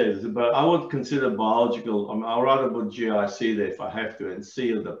say this, but I would consider biological. I mean, I'd rather put GIC there if I have to and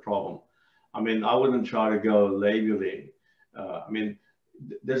seal the problem. I mean, I wouldn't try to go labeling. I mean,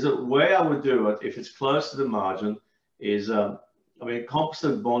 there's a way I would do it if it's close to the margin is, I mean,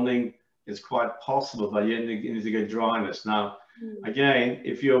 composite bonding is quite possible, but you need to get dryness. Now, again,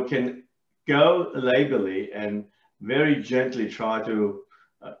 if you can go labelly and very gently try to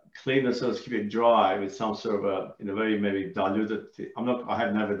clean the cells, keep it dry with some sort of in a very maybe diluted. I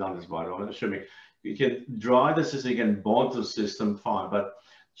have never done this, by the way. I'm assuming you can dry the system, you can bond to the system, fine. But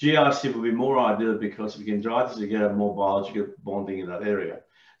GIC would be more ideal because we can dry this to get a more biological bonding in that area.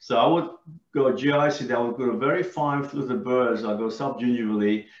 So I would go GIC. I would go very fine fluted burrs. I'll go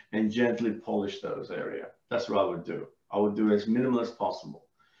subgingivally and gently polish those areas. That's what I would do. I would do as minimal as possible.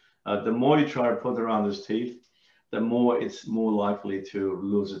 The more you try to put around those teeth, the more it's more likely to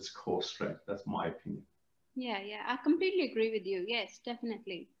lose its core strength. That's my opinion. Yeah, I completely agree with you. Yes,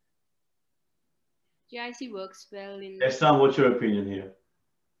 definitely. GIC works well in... Ehsan, what's your opinion here?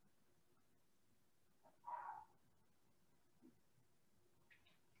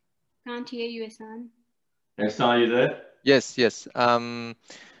 Can't hear you, Ehsan. Ehsan, are you there? Yes.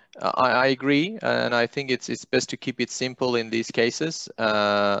 I agree, and I think it's best to keep it simple in these cases.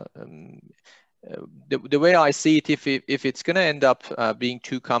 The way I see it, if it's going to end up being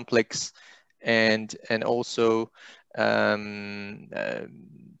too complex and also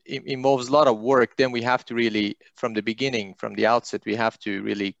involves a lot of work, then we have to really, from the beginning, from the outset, we have to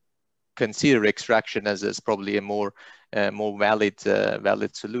really consider extraction as probably a more valid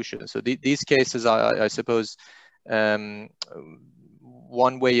solution. So these cases, I suppose, one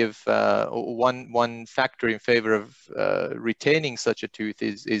way of one factor in favor of retaining such a tooth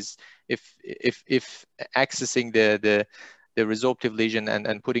is if accessing the resorptive lesion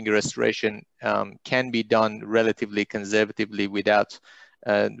and putting a restoration can be done relatively conservatively without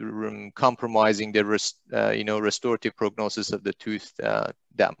compromising the restorative prognosis of the tooth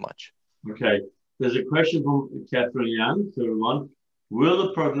that much. Okay, there's a question from Catherine Young, 31. Will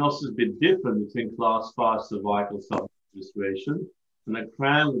the prognosis be different between class 5 cervical restoration and a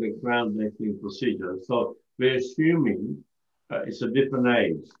crown with a crown lengthening procedure? So we're assuming it's a different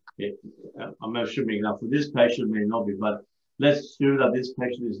age. I'm assuming now for this patient may not be, but let's assume that this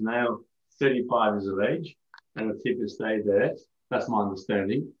patient is now 35 years of age and the tip is stayed there. That's my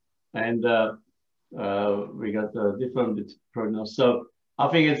understanding. And we got a different prognosis. So I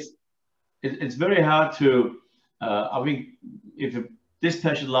think it's very hard to, I think if this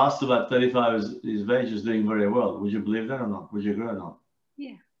patient lasts about 35 years of age is doing very well, would you believe that or not? Would you agree or not?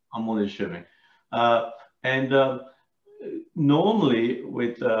 Yeah. I'm only assuming. And normally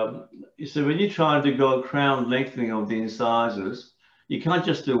with, so when you're trying to go crown lengthening of the incisors, you can't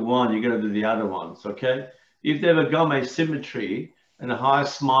just do one, you got to do the other ones, okay? If they have a gum asymmetry and a high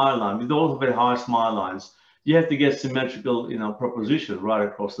smile line, with all of the high smile lines, you have to get symmetrical, proposition right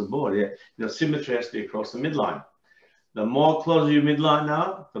across the board. Yeah, symmetry has to be across the midline. The more closer your midline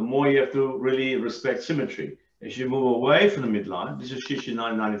now, the more you have to really respect symmetry. As you move away from the midline, this is Shishi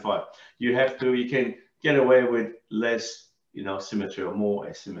 995. You can get away with less, symmetry or more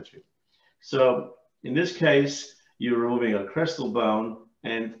asymmetry. So in this case, you're removing a crestal bone,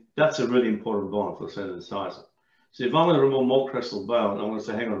 and that's a really important bone for center incisor. So if I'm going to remove more crestal bone, I'm going to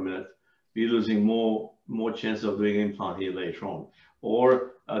say, hang on a minute, you're losing more chance of doing implant here later on,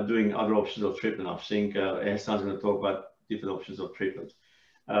 or doing other options of treatment. I think Ehsan's going to talk about different options of treatment.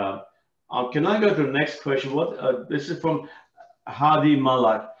 Can I go to the next question? This is from Hadi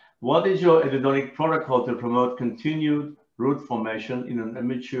Malak. What is your endodontic protocol to promote continued root formation in an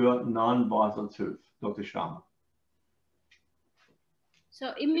immature non-vital tooth, Dr. Sharma?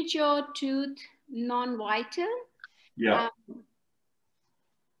 So immature tooth, non-vital. Yeah.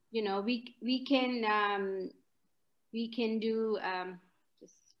 We can do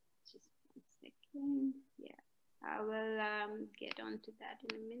just 1 second. Yeah, I will get onto that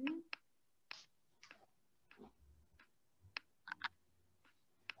in a minute.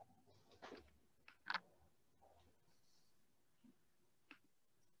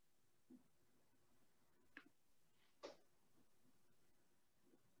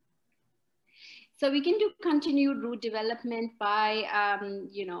 So we can do continued root development by,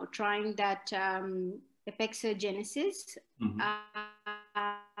 trying that epexogenesis.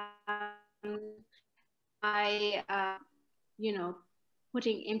 By,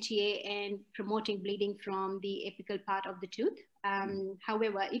 putting MTA and promoting bleeding from the apical part of the tooth.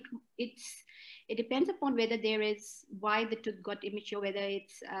 However, it depends upon whether there is, why the tooth got immature, whether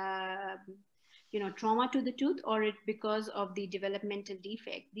it's trauma to the tooth or it because of the developmental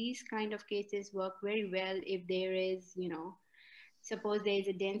defect. These kind of cases work very well if there is, suppose there is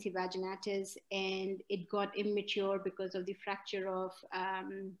a dens vaginatus and it got immature because of the fracture of,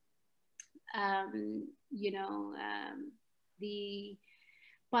 the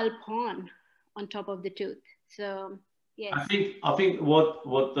pulp on top of the tooth. So yes. I think what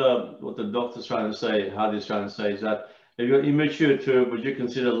the doctor's trying to say, Hadi's trying to say, is that if you're immature tooth, would you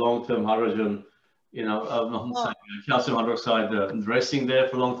consider long-term hydrogen, calcium hydroxide dressing there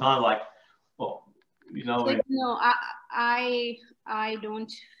for a long time? Like, well, no, I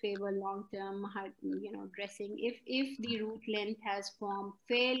don't favor long-term, dressing. If the root length has formed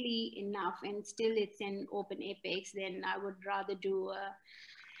fairly enough and still it's an open apex, then I would rather do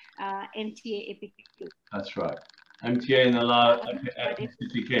MTA apical. That's right. MTA and allow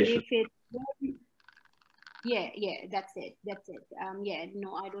apification. Yeah, that's it.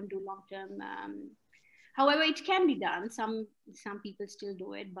 No, I don't do long-term. However, it can be done. Some people still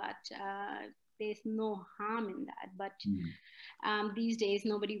do it, but there's no harm in that. But these days,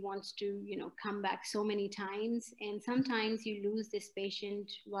 nobody wants to, come back so many times. And sometimes you lose this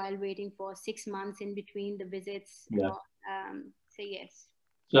patient while waiting for 6 months in between the visits. Yeah. So yes.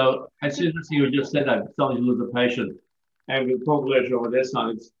 So as soon as you just said that, sometimes you lose a patient. And we talk later over this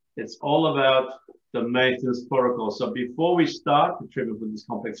time, it's all about the maintenance protocol. So before we start the treatment for these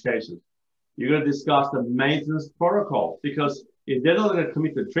complex cases, you're going to discuss the maintenance protocol, because if they're not going to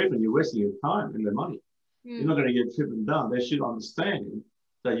commit to treatment, you're wasting your time and their money. You're not going to get treatment done. They should understand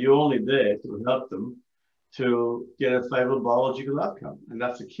that you're only there to help them to get a favorable biological outcome. And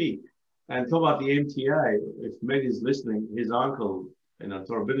that's the key. And talk about the MTA, if Mehdi's listening, his uncle,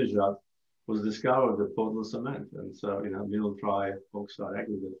 Torabinajad, was discovered with Portland cement. And so, mineral trioxide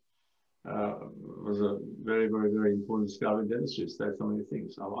aggregate was a very, very, very important discovery in dentistry. There's so many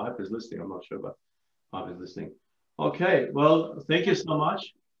things. I hope he's listening. I'm not sure, but I hope he's listening. Okay, well, thank you so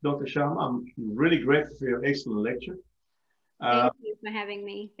much, Dr. Sharma. I'm really grateful for your excellent lecture. Thank you for having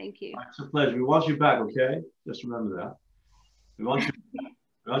me. Thank you. It's a pleasure. We want you back, okay? Just remember that. We want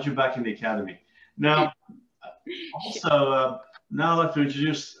you back in the academy. Now, also, now I'd like to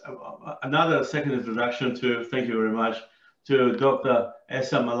introduce another second introduction to, thank you very much, to Dr.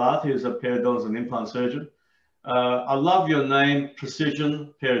 Ehsan Malat, who's a periodontist and implant surgeon. I love your name,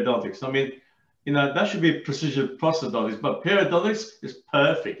 Precision Periodontics. I mean, that should be precision prosthodontics, but periodontics is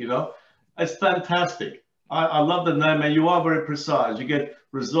perfect, It's fantastic. I love the name, and you are very precise. You get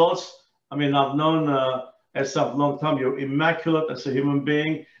results. I mean, I've known Ehsan for a long time. You're immaculate as a human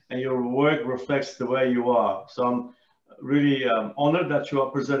being, and your work reflects the way you are. So I'm really honored that you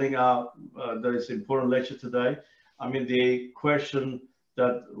are presenting this important lecture today. I mean, the question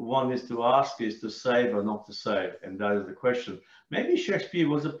that one needs to ask is to save or not to save, and that is the question. Maybe Shakespeare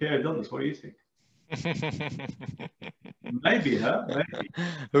was a periodontist. What do you think? Maybe, huh? Maybe.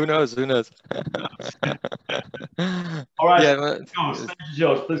 Who knows? Who knows? All right, Yeah,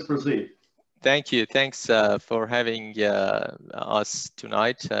 George, please proceed. thank you. Thanks for having us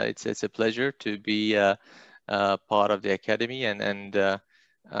tonight. It's a pleasure to be part of the academy and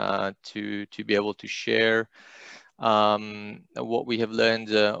to be able to share what we have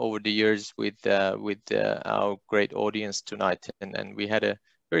learned over the years with our great audience tonight. And we had a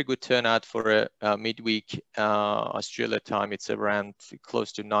very good turnout for a midweek Australia time. It's around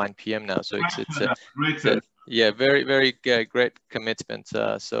close to 9 p.m. now, so it's a yeah, very great commitment.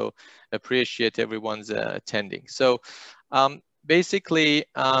 So appreciate everyone's attending. So basically,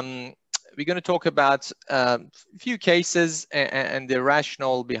 we're going to talk about a few cases and the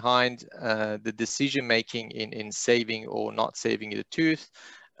rationale behind the decision making in saving or not saving the tooth.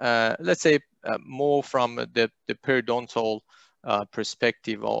 Let's say more from the periodontal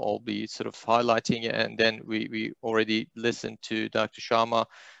perspective. I'll be sort of highlighting it, and then we already listened to Dr. Sharma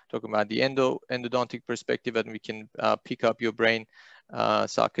talking about the endodontic perspective, and we can pick up your brain,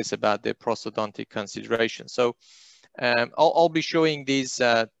 Sarkis, about the prosthodontic consideration. So I'll be showing these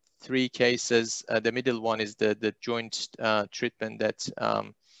three cases. The middle one is the joint treatment that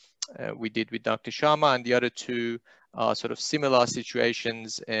we did with Dr. Sharma, and the other two are sort of similar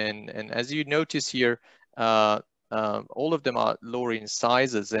situations. And as you notice here, all of them are lower in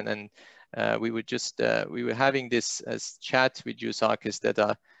sizes, and we were having this chat with you, Sarkis,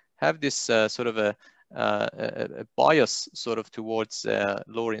 that have this sort of a bias sort of towards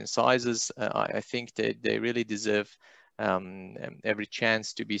lower in sizes. I think they really deserve every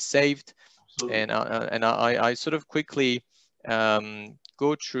chance to be saved. Absolutely. And I sort of quickly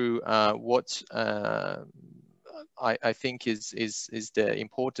go through what I think is the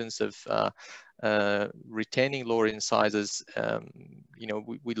importance of retaining lower incisors. You know,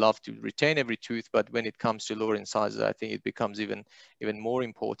 we love to retain every tooth, but when it comes to lower incisors, I think it becomes even more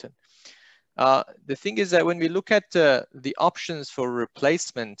important. The thing is that when we look at the options for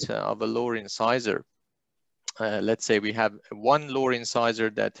replacement of a lower incisor, let's say we have one lower incisor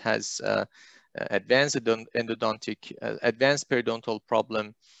that has advanced endodontic, advanced periodontal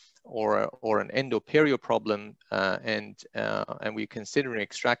problem, or an endo-perio problem, and we're considering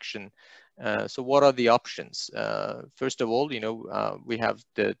extraction. So what are the options? First of all, you know, we have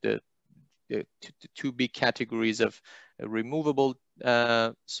the two big categories of removable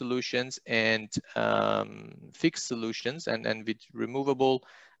solutions and fixed solutions. And with removable,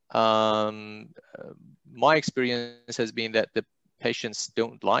 my experience has been that the patients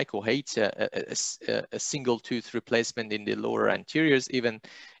don't like or hate a single tooth replacement in the lower anteriors, even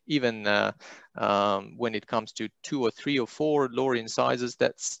when it comes to 2 or 3 or 4 lower incisors.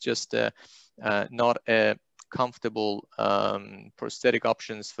 That's just not a comfortable prosthetic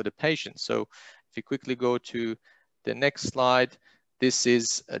options for the patient. So if you quickly go to the next slide, this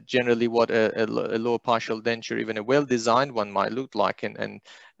is generally what a lower partial denture, even a well-designed one, might look like. And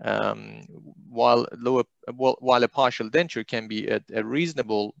while a partial denture can be a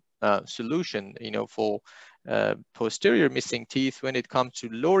reasonable solution, you know, for posterior missing teeth, when it comes to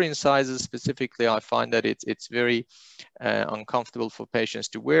lower incisors specifically, I find that it's very uncomfortable for patients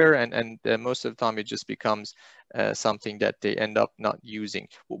to wear, and most of the time it just becomes something that they end up not using.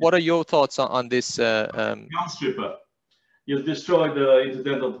 What are your thoughts on this? Gum stripper. You'll destroy the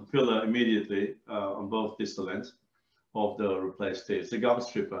interdental papilla immediately on both distal ends of the replaced teeth. It's a gum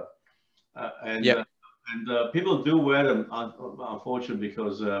stripper, and people do wear them, unfortunately,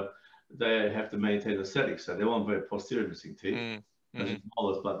 because they have to maintain aesthetics. So they want very posterior missing teeth,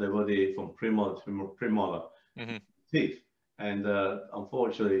 but they were from premolar to premolar teeth, and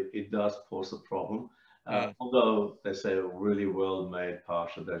unfortunately, it does pose a problem. Although they say a really well-made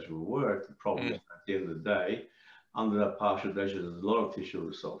partial denture will work, the problem is at the end of the day, under that partial denture, there's a lot of tissue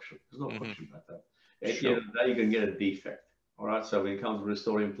resorption. There's no question about that. At the end of the day, you can get a defect. All right. So when it comes to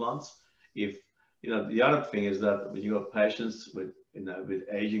restoring implants, if you know, the other thing is that when you have patients with with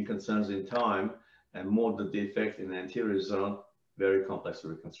aging concerns in time and more the defect in the anterior zone, very complex to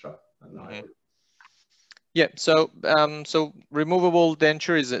reconstruct. Yeah. So so removable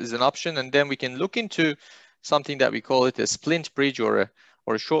denture is an option, and then we can look into something that we call it a splint bridge or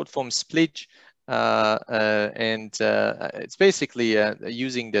a short form splitge. It's basically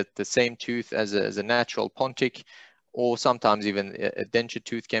using the same tooth as a natural pontic, or sometimes even a denture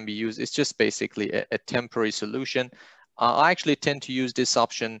tooth can be used. It's just basically a temporary solution. I actually tend to use this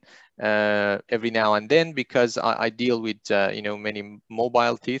option every now and then, because I deal with you know, many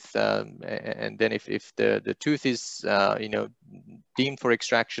mobile teeth, and then if the tooth is you know, deemed for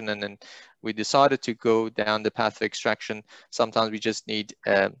extraction, and then we decided to go down the path of extraction, sometimes we just need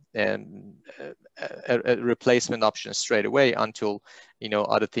a replacement option straight away until, you know,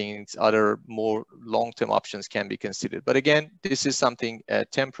 other things, other more long-term options can be considered. But again, this is something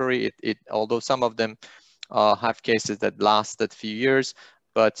temporary. Although some of them have cases that last a few years,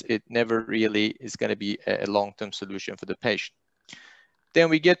 but it never really is going to be a long-term solution for the patient. Then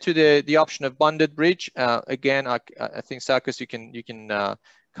we get to the option of bonded bridge. Again, I think Sarkis, you can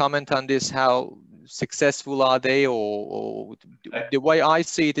comment on this. How successful are they? Or the way I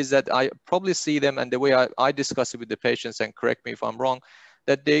see it is that I probably see them, and the way I discuss it with the patients, and correct me if I'm wrong,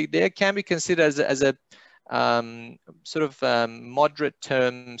 that they can be considered as a sort of moderate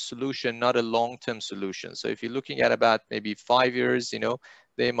term solution, not a long-term solution. So if you're looking at about maybe 5 years, you know,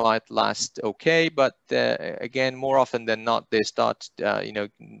 they might last okay, but again, more often than not, they start, you know,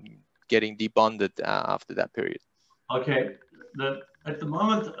 getting debonded after that period. Okay, at the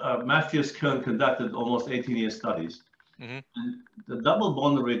moment, Matthews Kern conducted almost 18-year studies. Mm-hmm. And the double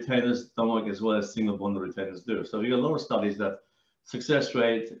bonded retainers don't work as well as single bonded retainers do. So you got a lot of studies that success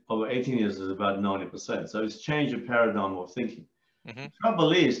rate over 18 years is about 90%. So it's changed the paradigm of thinking. Mm-hmm. The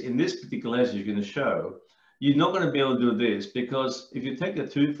trouble is, in this particular lesson you're going to show, you're not going to be able to do this, because if you take a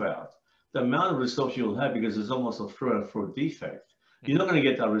tooth out, the amount of resorption you'll have, because it's almost a through and through defect, you're not going to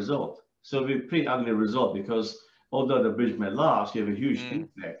get that result. So it'll be a pretty ugly result, because although the bridge may last, you have a huge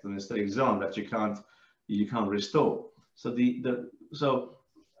defect and it's the exam that you can't restore. So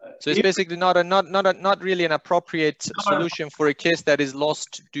so it's basically not really an appropriate solution for a case that is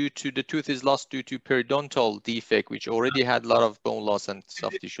lost due to the tooth is lost due to periodontal defect, which already had a lot of bone loss and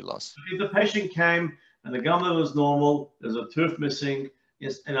soft tissue loss. If the patient came and the gum level was normal, there's a tooth missing,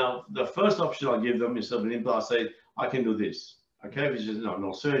 yes, you know, the first option I'll give them is of an implant. I say, I can do this. Okay, which is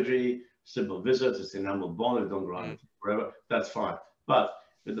no surgery, simple visits, it's enamel bond, don't grind forever, that's fine. But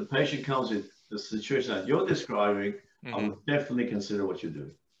if the patient comes with the situation that you're describing, I would definitely consider what you're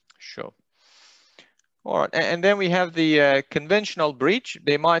doing. Sure. All right, and then we have the conventional bridge.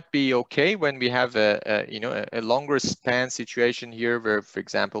 They might be okay when we have a longer span situation here, where, for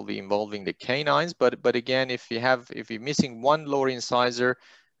example, we involving the canines. But again, if you're missing one lower incisor,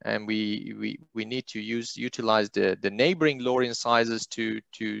 and we need to utilize the neighboring lower incisors to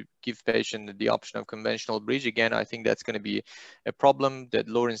give patient the option of conventional bridge. Again, I think that's going to be a problem. That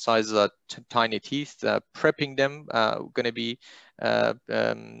lower incisors are tiny teeth. Prepping them going to be not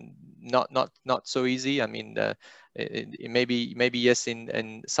so easy. I mean, it maybe yes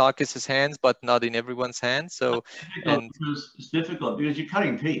in Sarkis's hands, but not in everyone's hands. So it's difficult because you're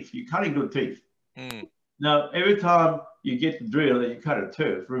cutting teeth. You're cutting good teeth. Now, every time you get the drill and you cut a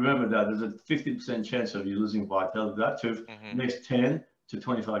tooth, remember that there's a 50% chance of you losing vitality of that tooth next 10 to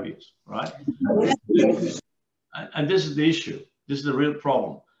 25 years, right? And this is the issue. This is the real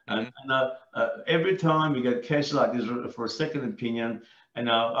problem. And every time we get cases like this for a second opinion, and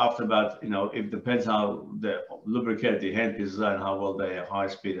now after about, you know, it depends how the lubricated the handpieces are and how well they are high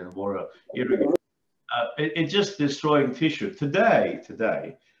speed and water irrigate. It's just destroying tissue. Today,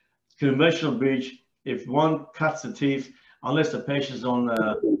 conventional bridge, if one cuts the teeth, unless the patient's on,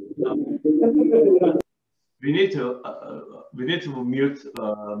 we need to mute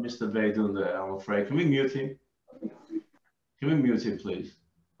Mr. Baydun there, I'm afraid. Can we mute him? Can we mute him, please?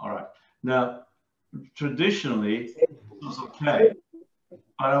 All right. Now, traditionally, it was okay,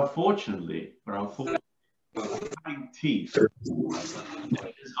 but unfortunately, cutting teeth, there's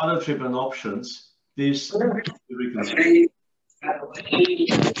other treatment options. This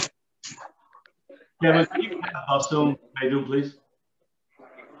Kevin, can you assume Baydun, please?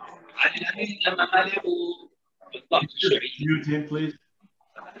 Mute him, please.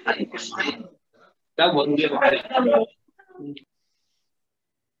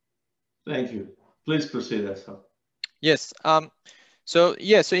 Thank you. Please proceed, Esther. Yes. So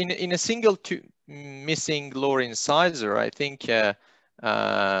in a single missing lower incisor, I think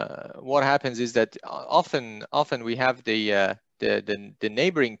what happens is that often we have the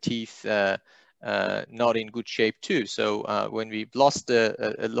neighboring teeth not in good shape too. So when we've lost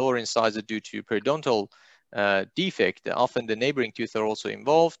a lower incisor due to periodontal defect, often the neighboring teeth are also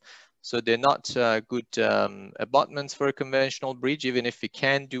involved. So they're not good abutments for a conventional bridge, even if we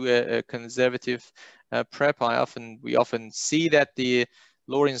can do a conservative prep. We often see that the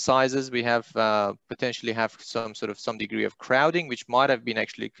lower incisors, we have potentially have some degree of crowding, which might have been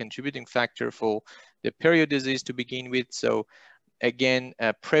actually a contributing factor for the perio disease to begin with. So again,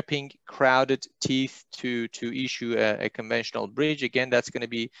 prepping crowded teeth to issue a conventional bridge, again, that's going to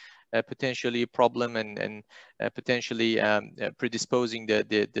be potentially a problem and potentially predisposing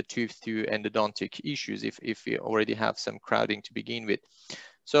the tooth to endodontic issues if we already have some crowding to begin with.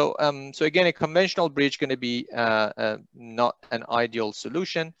 So, so again, a conventional bridge going to be not an ideal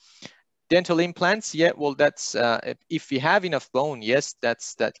solution. Dental implants, yeah, well, that's if we have enough bone, yes,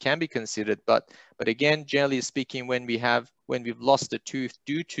 that can be considered. But again, generally speaking, when we've lost a tooth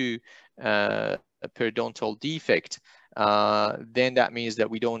due to a periodontal defect, then that means that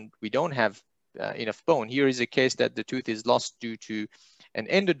we don't have enough bone. Here is a case that the tooth is lost due to an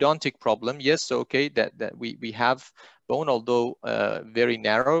endodontic problem. Yes, okay, that we have bone, although very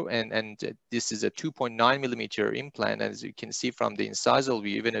narrow, and this is a 2.9 millimeter implant. As you can see from the incisal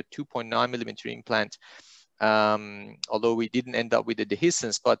view, even a 2.9 millimeter implant, although we didn't end up with the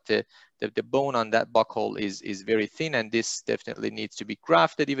dehiscence, but the bone on that buccal is very thin, and this definitely needs to be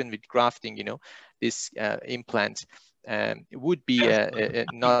grafted. Even with grafting, you know, this implant would be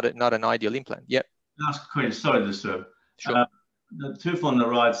not an ideal implant. Yep. Last question, sorry to disturb. Sure. The tooth on the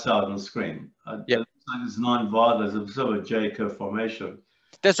right side on the screen, yep. It looks like it's non-viable, there's a sort of a J-curve formation.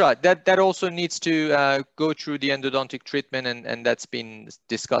 That's right. That also needs to go through the endodontic treatment, and that's been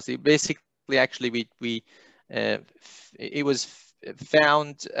discussed. Basically, actually, it was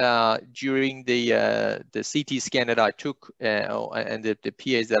found during the CT scan that I took and the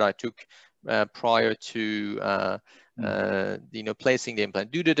PAs that I took prior to you know, placing the implant.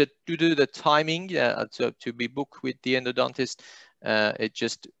 Due to the timing to be booked with the endodontist, it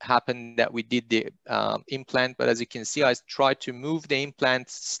just happened that we did the implant, but as you can see, I tried to move the implant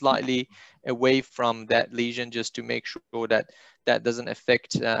slightly away from that lesion just to make sure that that doesn't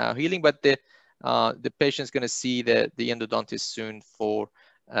affect healing. But the patient's going to see the endodontist soon for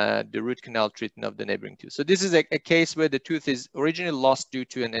the root canal treatment of the neighboring tooth. So this is a case where the tooth is originally lost due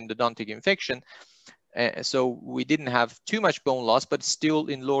to an endodontic infection. So we didn't have too much bone loss, but still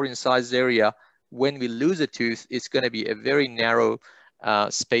in lower incised area, when we lose a tooth, it's going to be a very narrow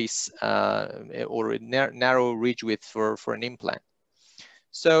space or a narrow ridge width for an implant.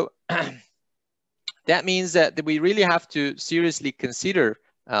 So that means that we really have to seriously consider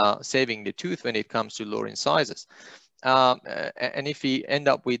saving the tooth when it comes to lower incisors. And if we end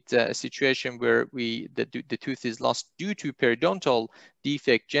up with a situation where the tooth is lost due to periodontal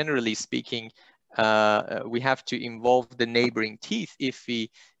defect, generally speaking, we have to involve the neighboring teeth if we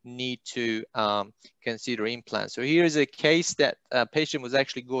need to consider implants. So here is a case that a patient was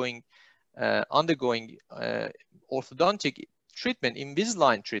actually undergoing orthodontic treatment,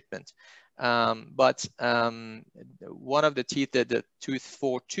 Invisalign treatment. But one of the teeth, the tooth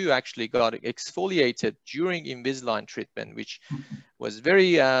 4-2, actually got exfoliated during Invisalign treatment, which was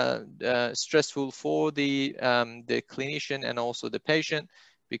very stressful for the clinician and also the patient,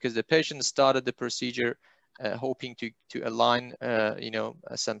 because the patient started the procedure hoping to align, you know,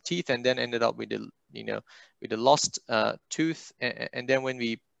 some teeth, and then ended up with a lost tooth. And then when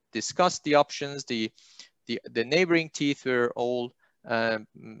we discussed the options, the neighboring teeth were all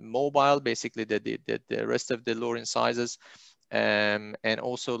mobile, basically the rest of the lower incisors, and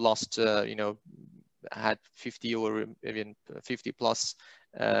also lost, you know, had 50 or even 50 plus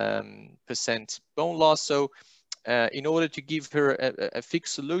 % bone loss. So in order to give her a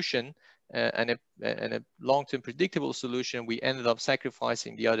fixed solution and a long-term predictable solution, we ended up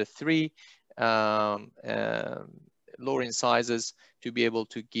sacrificing the other 3 lower incisors to be able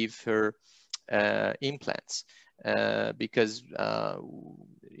to give her implants. Because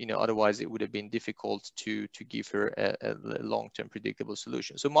you know, otherwise it would have been difficult to give her a long-term predictable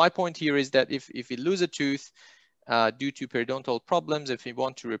solution. So my point here is that if we lose a tooth due to periodontal problems, if we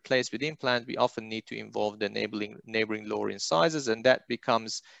want to replace with implant, we often need to involve the neighboring lower incisors, and that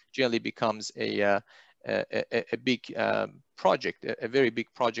generally becomes a big project, a very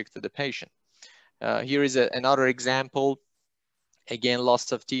big project for the patient. Here is another example. Again,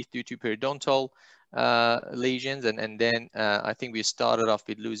 loss of teeth due to periodontal lesions, and then I think we started off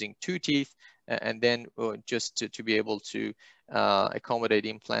with losing 2 teeth, and then just to be able to accommodate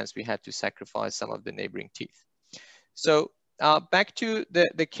implants, we had to sacrifice some of the neighboring teeth. So back to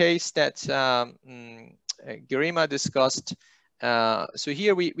the case that Garima discussed. So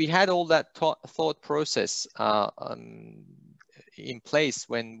here we had all that thought process in place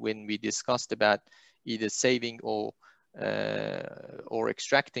when we discussed about either saving or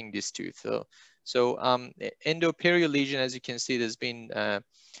extracting this tooth. So endo-perio lesion, as you can see, there's been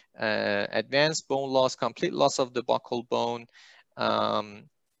advanced bone loss, complete loss of the buccal bone.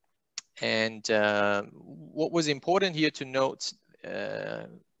 And what was important here to note,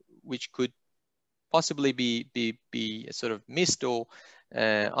 which could possibly be sort of missed or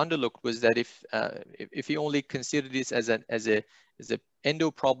underlooked was that if we only consider this as a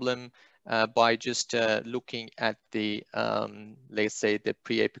endo problem by just looking at the let's say the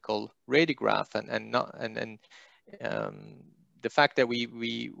preapical radiograph and the fact that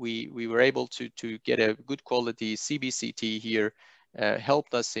we were able to get a good quality CBCT here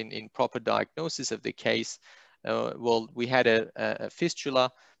helped us in proper diagnosis of the case. Well, we had a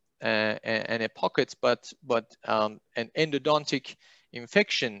fistula and a pocket, but an endodontic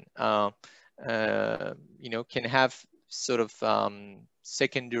infection, you know, can have sort of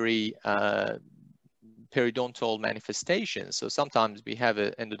secondary periodontal manifestations. So sometimes we have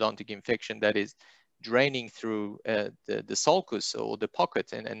an endodontic infection that is draining through the sulcus or the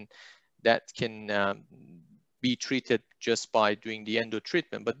pocket, and that can be treated just by doing the endo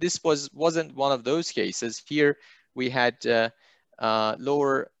treatment. But this wasn't one of those cases. Here we had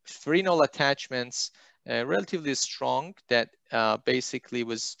lower frenal attachments, relatively strong, that basically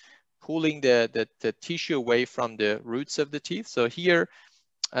was pulling the tissue away from the roots of the teeth. So here,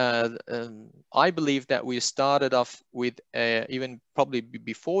 I believe that we started off with even probably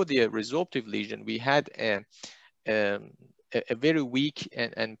before the resorptive lesion, we had a very weak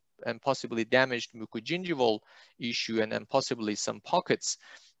and possibly damaged mucogingival issue, and then possibly some pockets,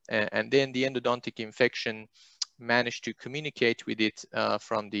 and then the endodontic infection managed to communicate with it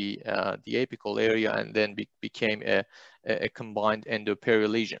from the apical area, and then became a combined endo-perio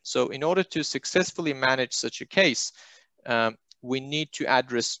lesion. So in order to successfully manage such a case, we need to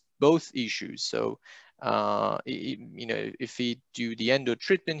address both issues. So, you know, if we do the endo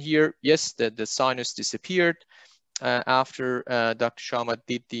treatment here, yes, the sinus disappeared after Dr. Sharma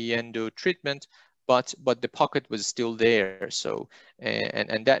did the endo treatment, but the pocket was still there. So,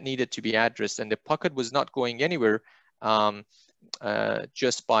 and that needed to be addressed. And the pocket was not going anywhere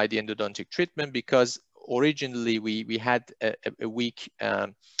just by the endodontic treatment, because originally we had a weak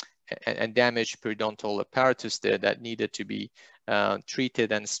and damaged periodontal apparatus there that needed to be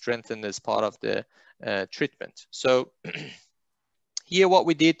treated and strengthened as part of the treatment. So here what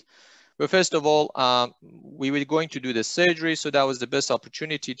we did, well, first of all, we were going to do the surgery, so that was the best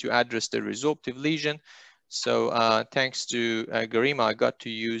opportunity to address the resorptive lesion. So thanks to Garima, I got to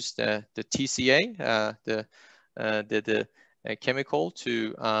use the TCA, the chemical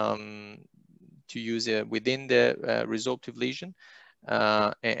to use within the resorptive lesion,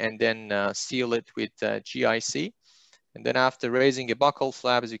 and then seal it with GIC. And then after raising a buccal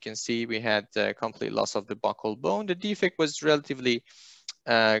flap, as you can see, we had complete loss of the buccal bone. The defect was relatively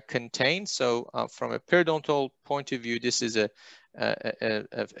contained. So from a periodontal point of view, this is a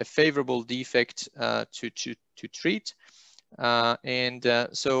favorable defect to treat.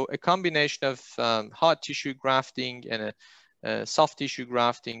 So a combination of hard tissue grafting and a soft tissue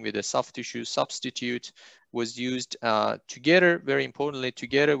grafting with a soft tissue substitute was used together, very importantly,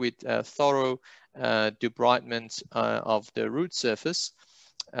 together with thorough debridement of the root surface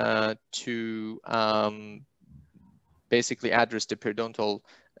to basically address the periodontal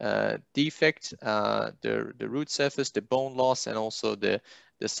defect, the root surface, the bone loss, and also the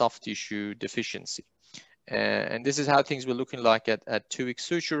soft tissue deficiency. And this is how things were looking like at 2-week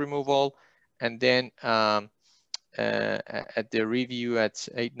suture removal. And then at the review at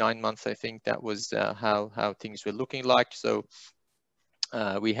 8-9 months, I think that was how things were looking like. So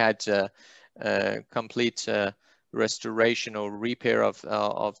we had complete restoration or repair of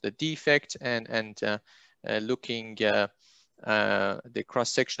the defect, and looking the cross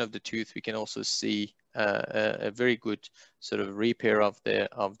section of the tooth, we can also see a very good sort of repair of the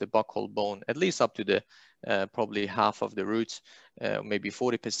buccal bone, at least up to the probably half of the root, maybe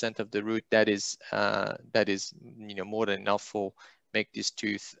 40% of the root. That is you know, more than enough for make this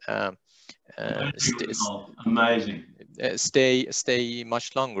tooth amazing. Stay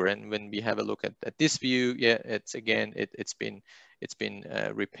much longer. And when we have a look at this view, yeah, it's again it's been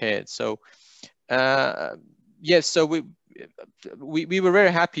repaired. So yes, so we were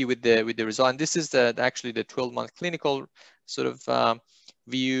very happy with the result. And this is actually the 12-month clinical sort of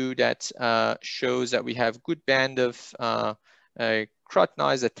view that shows that we have good band of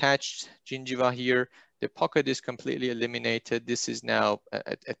keratinized attached gingiva here. The pocket is completely eliminated. This is now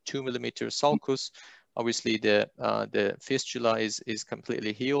a 2mm sulcus. Obviously, the fistula is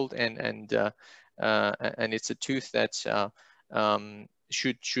completely healed, and it's a tooth that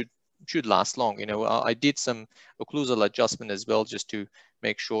should last long. You know, I did some occlusal adjustment as well, just to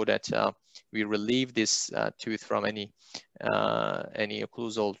make sure that we relieve this tooth from any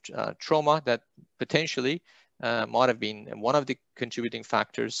occlusal trauma that potentially might have been one of the contributing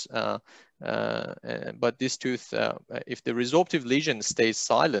factors. But this tooth, if the resorptive lesion stays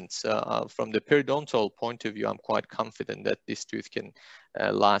silent, from the periodontal point of view, I'm quite confident that this tooth can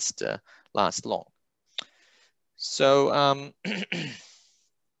last long. So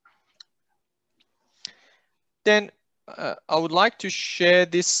then I would like to share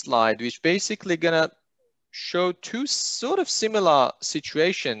this slide, which basically gonna show two sort of similar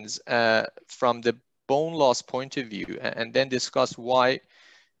situations from the bone loss point of view, and then discuss why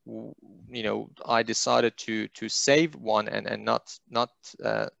I decided to save one and not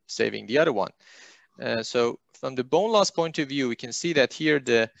saving the other one. So from the bone loss point of view, we can see that here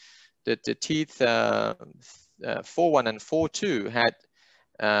the teeth 4.1 and 4.2 had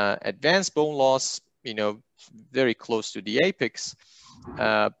advanced bone loss, very close to the apex.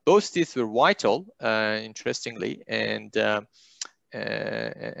 Both teeth were vital, interestingly, and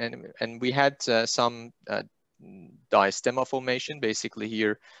we had some diastema formation. Basically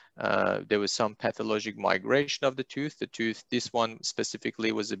here, there was some pathologic migration of the tooth. This one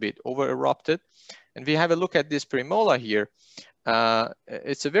specifically was a bit over erupted. And we have a look at this premolar here.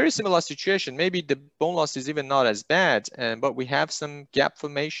 It's a very similar situation. Maybe the bone loss is even not as bad, but we have some gap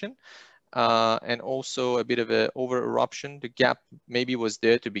formation. And also a bit of an over eruption. The gap maybe was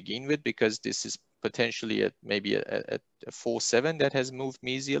there to begin with, because this is potentially maybe a 4.7 that has moved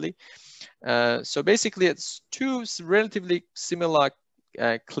mesially. So basically it's two relatively similar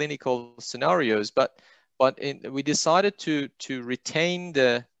clinical scenarios, but we decided to retain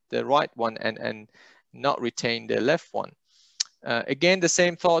the right one and not retain the left one. Again, the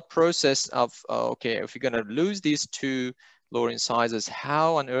same thought process of, okay, if you're going to lose these two lower incisors,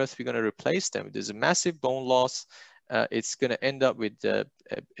 how on earth are we going to replace them? There's a massive bone loss. It's going to end up with a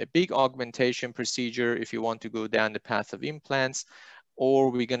big augmentation procedure if you want to go down the path of implants,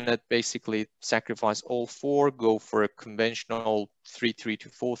 or we're going to basically sacrifice all four, go for a conventional 3.3 to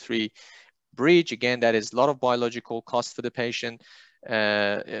 4.3 bridge. Again, that is a lot of biological cost for the patient.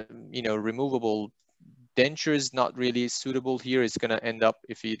 Removable denture is not really suitable here. It's going to end up,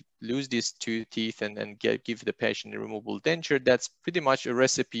 if you lose these two teeth and give the patient a removable denture, that's pretty much a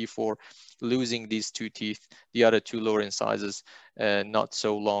recipe for losing these two teeth, the other two lower incisors, not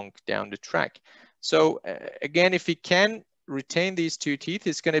so long down the track. So again, if we can retain these two teeth,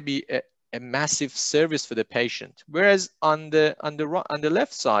 it's going to be a massive service for the patient. Whereas on the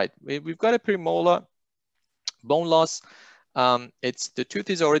left side, we've got a premolar bone loss. The tooth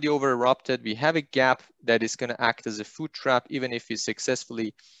is already over erupted. We have a gap that is going to act as a food trap. Even if we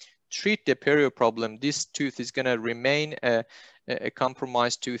successfully treat the perio problem, this tooth is going to remain a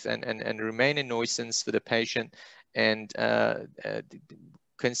compromised tooth and remain a nuisance for the patient. And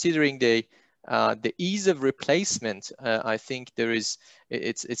considering the ease of replacement, I think it's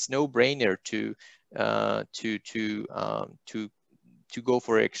no brainer to go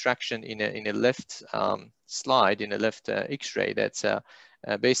for extraction in a left slide, in a left X-ray. That's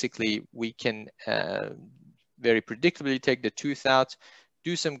basically we can very predictably take the tooth out,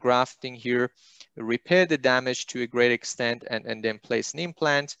 do some grafting here, repair the damage to a great extent, and then place an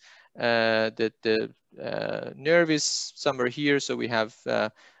implant. The nerve is somewhere here, so we have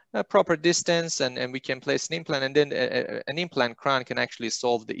a proper distance, and we can place an implant, and then an implant crown can actually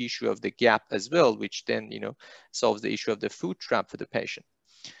solve the issue of the gap as well, which then solves the issue of the food trap for the patient.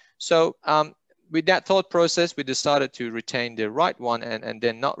 So with that thought process, we decided to retain the right one and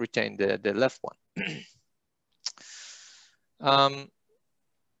then not retain the left one.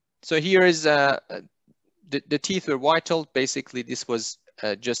 So here is the teeth were vital. Basically, this was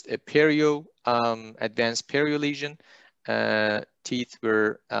just a perio, advanced perio lesion. Teeth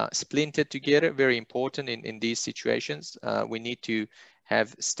were splintered together, very important in these situations. We need to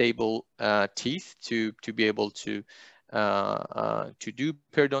have stable teeth to be able to do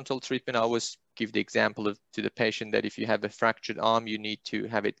periodontal treatment. I always give the example to the patient that if you have a fractured arm, you need to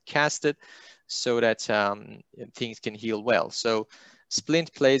have it casted so that things can heal well. So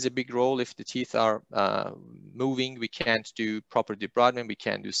splint plays a big role. If the teeth are moving, we can't do proper debridement, we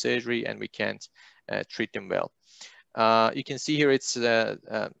can't do surgery, and we can't treat them well. You can see here it's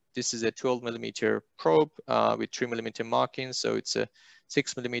this is a 12 millimeter probe with 3 millimeter markings, so it's a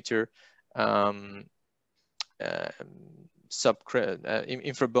 6 millimeter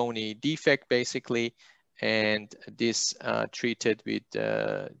infrabony defect basically, and this treated with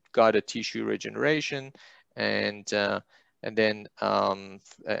guided tissue regeneration, and then an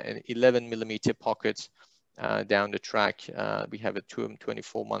 11 millimeter pocket down the track. We have a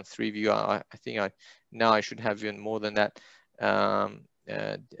 24-month review. I think now I should have even more than that.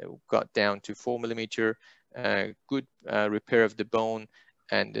 Got down to 4 millimeter, good repair of the bone,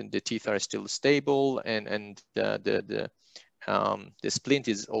 and then the teeth are still stable, and the splint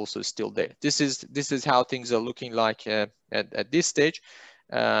is also still there. This is how things are looking like at this stage.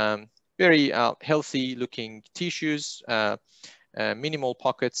 Very healthy looking tissues, minimal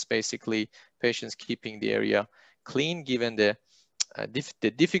pockets, basically patients keeping the area clean given the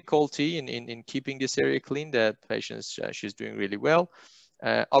difficulty in keeping this area clean. The patient, she's doing really well.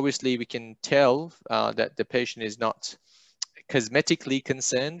 Obviously, we can tell that the patient is not cosmetically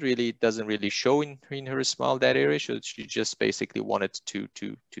concerned. Really, it doesn't really show in her smile, that area. So she just basically wanted to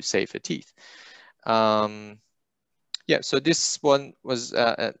save her teeth. Yeah, so this one was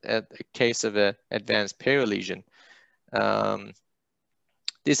a case of an advanced perio lesion.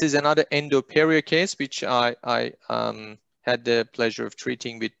 This is another endo-perio case, which I had the pleasure of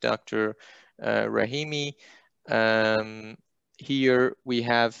treating with Dr. Rahimi. Here we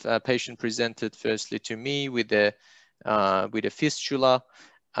have a patient presented firstly to me with a fistula,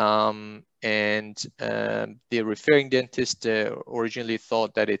 and the referring dentist originally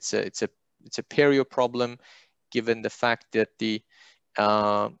thought that it's a perio problem, given the fact that the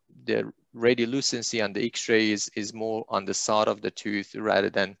radiolucency on the X-ray is more on the side of the tooth rather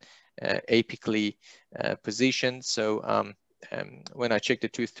than apically positioned. So when I checked, the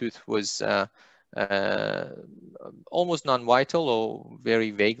tooth was almost non-vital or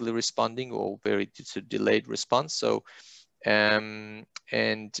very vaguely responding or very delayed response. So I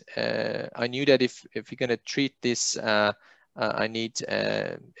knew that if you're going to treat this, I need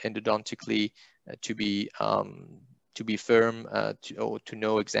endodontically to be firm, to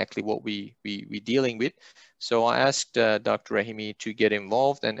know exactly what we're dealing with. So I asked Dr. Rahimi to get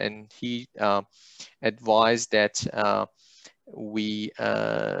involved, and he advised that we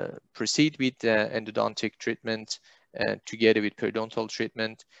proceed with endodontic treatment together with periodontal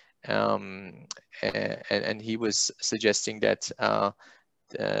treatment. And he was suggesting that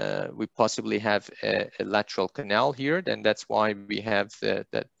we possibly have a lateral canal here, then that's why we have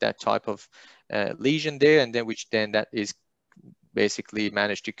that type of lesion there, and then that is basically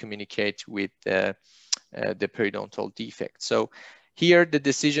managed to communicate with the periodontal defect. So here the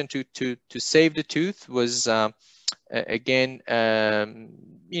decision to save the tooth was again,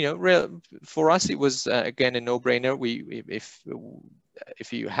 for us it was again a no-brainer.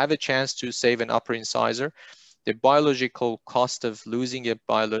 If you have a chance to save an upper incisor, the biological cost of losing an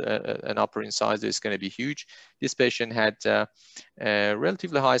upper incisor is going to be huge. This patient had a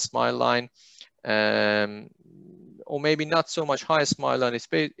relatively high smile line, or maybe not so much high smile line.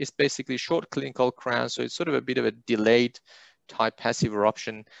 It's basically short clinical crown, so it's sort of a bit of a delayed type passive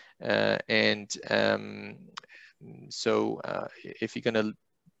eruption. So if you're going to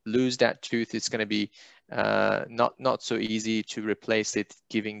lose that tooth, it's going to be not so easy to replace it,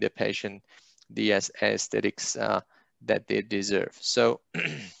 giving the patient the aesthetics that they deserve. So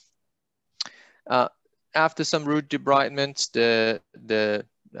after some root debridement, the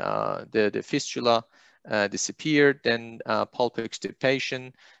fistula disappeared. Then pulp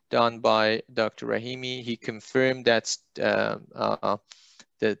extirpation done by Dr. Rahimi. He confirmed that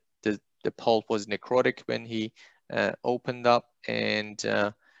the pulp was necrotic when he opened up, and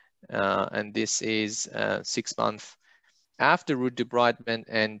this is 6 months after root debridement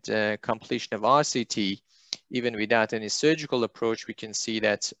and completion of RCT. Even without any surgical approach, we can see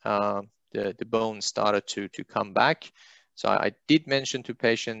that the bone started to come back. So I did mention to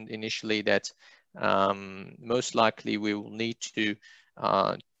patient initially that most likely we will need to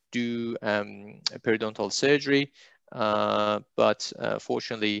do a periodontal surgery, but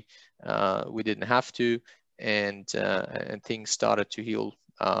fortunately we didn't have to, and things started to heal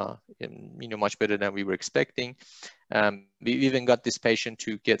much better than we were expecting. We even got this patient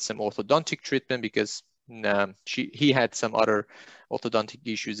to get some orthodontic treatment because he had some other orthodontic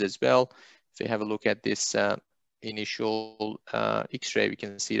issues as well. If you have a look at this initial X-ray, we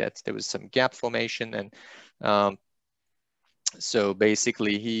can see that there was some gap formation, and so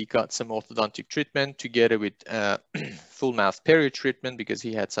basically he got some orthodontic treatment together with full mouth perio treatment because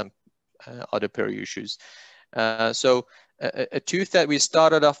he had some other perio issues. So a tooth that we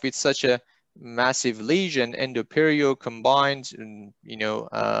started off with such a massive lesion, endo-perio combined,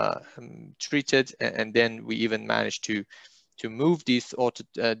 treated, and then we even managed to move this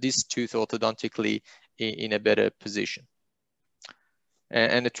tooth orthodontically in a better position.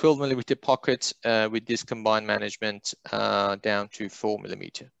 And a 12 millimeter pocket with this combined management down to 4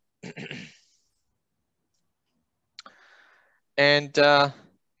 millimeter. And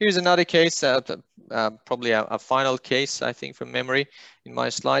here's another case, probably a final case, I think, from memory in my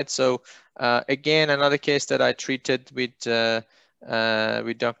slide. So again, another case that I treated with Dr.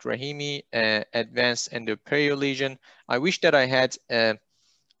 Rahimi, advanced endo-perio lesion. I wish that I had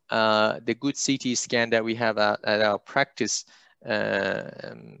the good CT scan that we have at our practice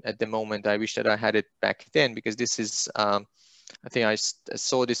at the moment. I wish that I had it back then, because this is, I think I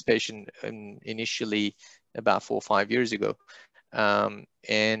saw this patient initially about 4 or 5 years ago.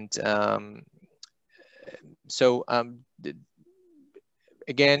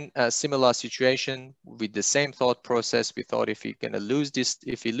 Again, a similar situation with the same thought process. We thought if we lose this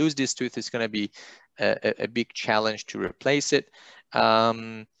tooth, it's going to be a big challenge to replace it.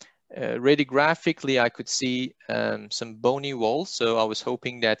 Radiographically, I could see some bony wall, so I was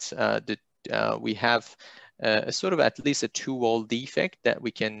hoping that we have a sort of at least a 2-wall defect that we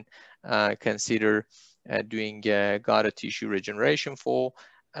can consider doing guided tissue regeneration for.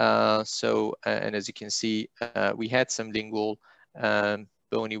 And as you can see, we had some lingual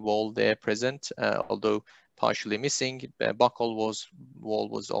bony wall there present, although partially missing. The buccal wall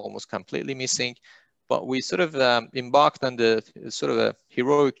was almost completely missing. But we sort of embarked on the sort of a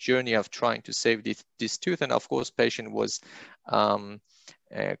heroic journey of trying to save this tooth. And of course, patient was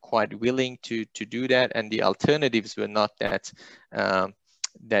quite willing to do that. And the alternatives were not that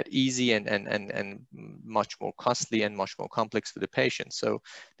easy and much more costly and much more complex for the patient. So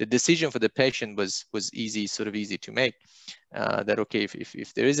the decision for the patient was easy to make. That okay,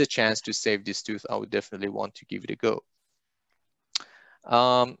 if there is a chance to save this tooth, I would definitely want to give it a go.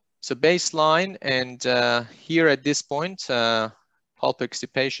 So baseline, and here at this point, pulp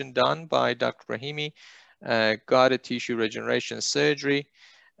extirpation done by Dr. Rahimi, guided tissue regeneration surgery.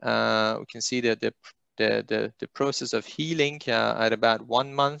 We can see that the process of healing at about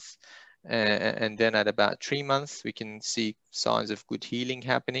 1 month, and then at about 3 months, we can see signs of good healing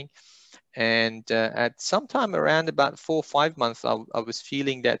happening. And at some time around about 4 or 5 months, I was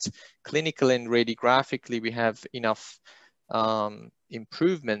feeling that clinically and radiographically we have enough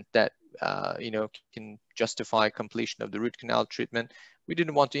improvement that can justify completion of the root canal treatment.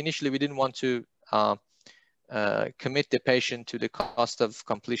 Initially we didn't want to commit the patient to the cost of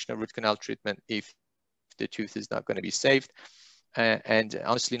completion of root canal treatment if the tooth is not going to be saved. And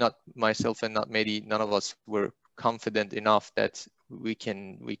honestly, not myself and not Mehdi, none of us were confident enough that we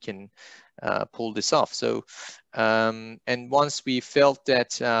can pull this off. So and once we felt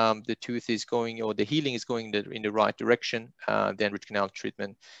that the tooth is going, or the healing is going in the right direction, then root canal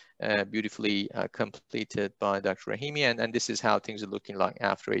treatment beautifully completed by Dr. Rahimi, and this is how things are looking like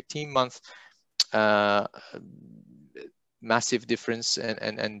after 18 months. Massive difference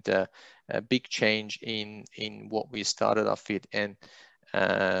and a big change in what we started off with and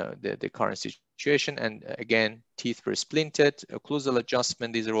the current situation. And again, teeth were splintered, occlusal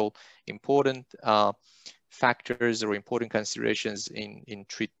adjustment. These are all important factors or important considerations in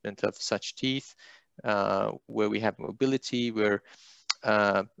treatment of such teeth, where we have mobility, where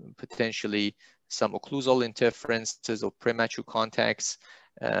potentially some occlusal interferences or premature contacts,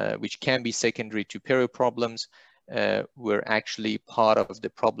 which can be secondary to perio problems, were actually part of the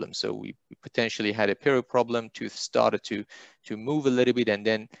problem. So we potentially had a perio problem, tooth started to move a little bit, and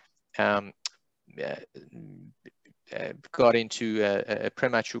then got into a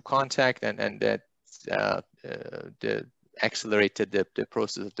premature contact, and that accelerated the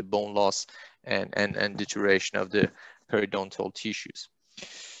process of the bone loss and deterioration of the periodontal tissues.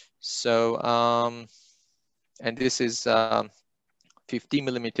 So and this is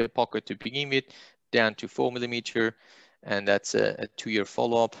 15mm pocket to begin with, down to 4mm, and that's a 2-year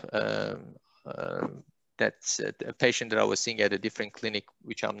follow-up. That's a patient that I was seeing at a different clinic,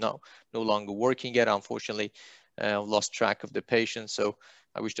 which I'm no longer working at, unfortunately. Lost track of the patient, so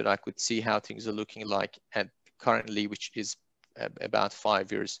I wish that I could see how things are looking like at currently, which is about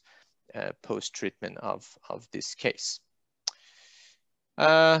 5 years post-treatment of this case.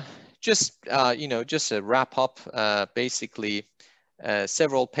 Just a wrap up, basically,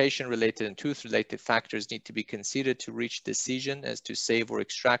 several patient-related and tooth-related factors need to be considered to reach decision as to save or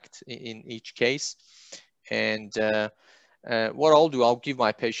extract in each case. And what I'll do, I'll give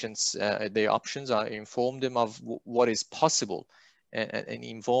my patients their options. I inform them of what is possible and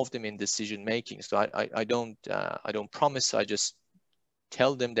involve them in decision making. So I don't promise. I just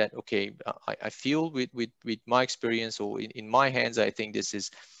tell them that, okay, I feel with my experience, or in my hands, I think this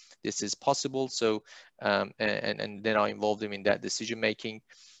is possible. So and then I involve them in that decision making.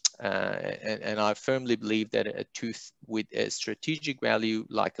 And I firmly believe that a tooth with a strategic value,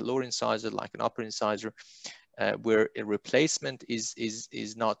 like a lower incisor, like an upper incisor, where a replacement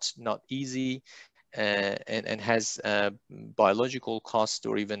is not easy and has biological cost,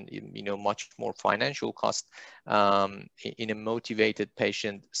 or even much more financial cost, in a motivated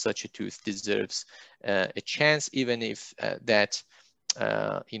patient, such a tooth deserves a chance, even if that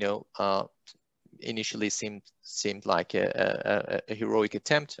initially seemed like a heroic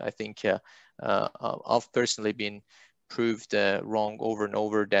attempt. I think I've personally been proved wrong over and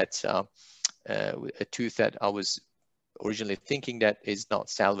over that a tooth that I was originally thinking that is not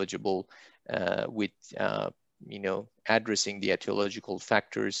salvageable with you know, addressing the etiological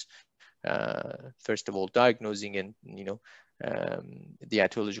factors, first of all diagnosing and, you know, the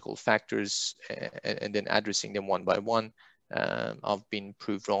etiological factors, and then addressing them one by one. I've been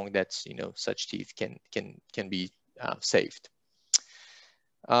proved wrong that, you know, such teeth can be saved.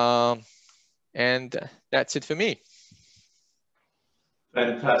 And that's it for me.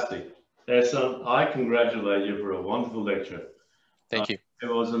 Fantastic. Ehsan, I congratulate you for a wonderful lecture. Thank you. It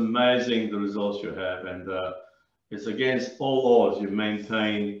was amazing, the results you have, and it's against all odds. You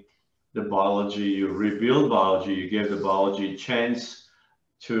maintain the biology, you rebuild biology, you give the biology a chance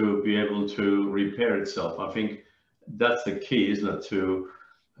to be able to repair itself. I think that's the key, isn't it, to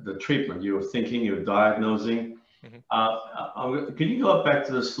the treatment. You're thinking, you're diagnosing. Mm-hmm. Can you go back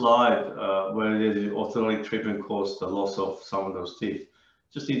to the slide where the orthodontic treatment caused the loss of some of those teeth?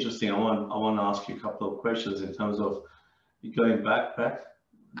 Just interesting. I want to ask you a couple of questions in terms of going back.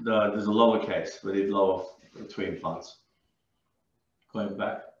 There's a lower case where they blow off 2 implants. Going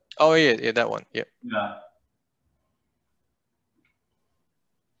back. Oh yeah, that one. Yeah. Yeah.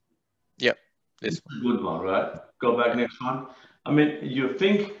 Yep. This one. Good one, right? Go back next one. I mean, you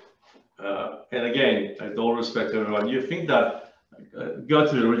think, and again, with all respect to everyone, you think that go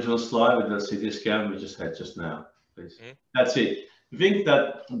to the original slide with the CT scan we just had just now, please. Mm-hmm. That's it. You think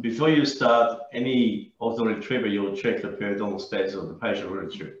that before you start any orthodontic treatment, you'll check the periodontal status of the patient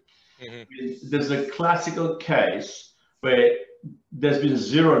really. Mm-hmm. There's a classical case where there's been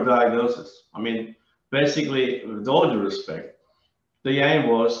zero diagnosis. I mean, basically, with all due respect, the aim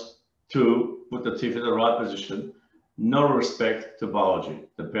was to put the teeth in the right position, no respect to biology,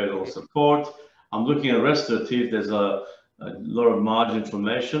 the periodontal support. I'm looking at the rest of the teeth. There's a lot of margin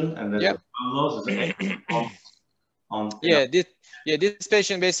inflammation, and there's a loss. This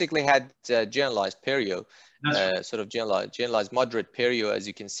patient basically had generalized perio, sort of generalized moderate perio, as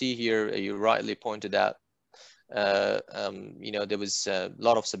you can see here. You rightly pointed out. You know, there was a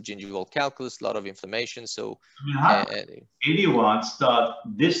lot of subgingival calculus, a lot of inflammation. So, how can anyone start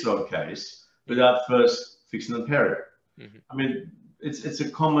this sort of case without first fixing the perio? Mm-hmm. I mean, it's a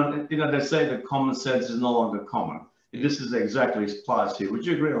common, you know, they say that common sense is no longer common. Mm-hmm. This is exactly applies here. Would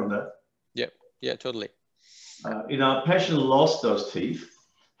you agree on that? Yeah, totally. You know, a patient lost those teeth,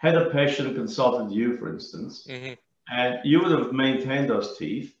 had a patient consulted you, for instance, mm-hmm. and you would have maintained those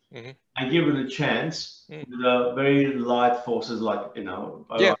teeth. Mm-hmm. And given a chance with very light forces like, you know,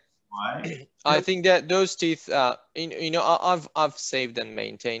 I think that those teeth, you know, I've saved and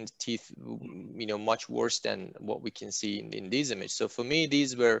maintained teeth, you know, much worse than what we can see in these images. So for me,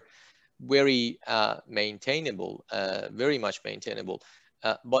 these were very maintainable, very much maintainable.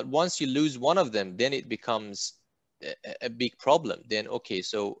 But once you lose one of them, then it becomes a big problem. Then okay,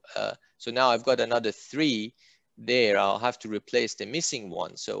 so now I've got another 3. There, I'll have to replace the missing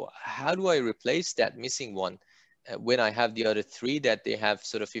one. So how do I replace that missing one when I have the other 3 that they have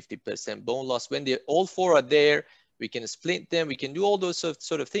sort of 50% bone loss? When they all 4 are there, we can split them. We can do all those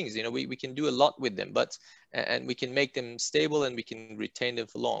sort of things. You know, we can do a lot with them, but and we can make them stable and we can retain them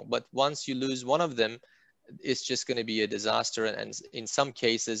for long. But once you lose one of them, it's just going to be a disaster. And in some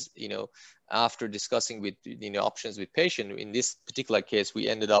cases, you know, after discussing with, you know, options with patient, in this particular case, we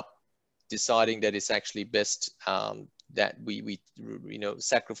ended up deciding that it's actually best that we you know,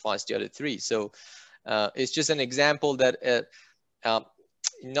 sacrifice the other 3. So it's just an example that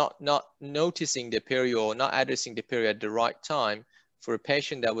not noticing the perio or not addressing the perio at the right time for a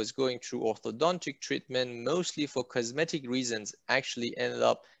patient that was going through orthodontic treatment, mostly for cosmetic reasons, actually ended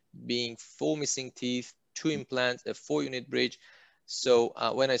up being 4 missing teeth, 2 implants, a 4-unit bridge. So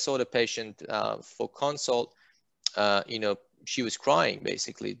when I saw the patient for consult, you know, she was crying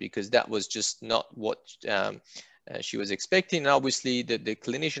basically because that was just not what she was expecting. And obviously the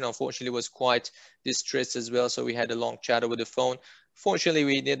clinician unfortunately was quite distressed as well. So we had a long chat over the phone.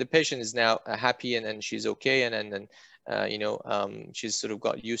 Fortunately, the patient is now happy and she's okay. And you know, she's sort of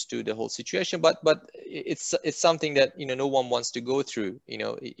got used to the whole situation, but it's something that, you know, no one wants to go through, you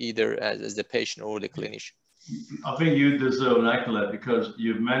know, either as the patient or the clinician. I think you deserve an accolade because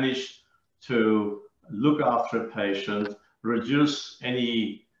you've managed to look after a patient, reduce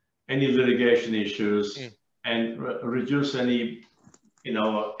any litigation issues, and reduce any, you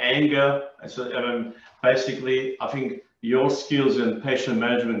know, anger. So I mean, basically, I think your skills in patient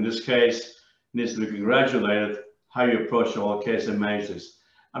management in this case needs to be congratulated. How you approach the whole case and manage this.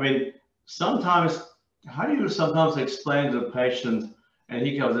 I mean, sometimes, how do you sometimes explain to the patient, and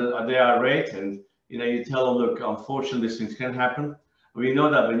he comes, they are irate, and you know, you tell them, look, unfortunately, these things can happen. We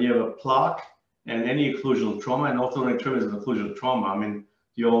know that when you have a plaque and any occlusional trauma, and orthodontic trauma is an occlusional trauma. I mean,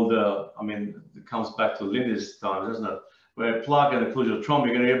 the old, I mean, it comes back to Lindy's time, doesn't it? Where a plaque and occlusional trauma,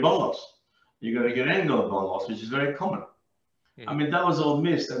 you're going to get bone loss. You're going to get angular bone loss, which is very common. I mean, that was all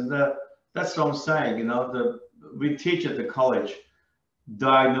missed. And that's what I'm saying, you know, we teach at the college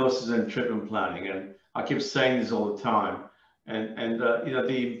diagnosis and treatment planning. And I keep saying this all the time. And you know,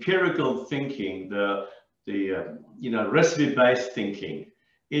 the empirical thinking, the you know, recipe-based thinking,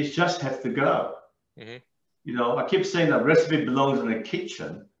 it just has to go. You know, I keep saying that recipe belongs in the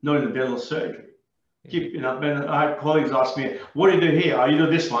kitchen, not in the dental surgery. You know, when I have colleagues ask me, what do you do here? Oh, you do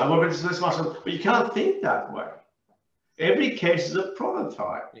this one. What about this one? But you can't think that way. Every case is a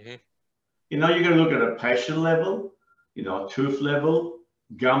prototype. You know, you're going to look at a patient level, you know, tooth level,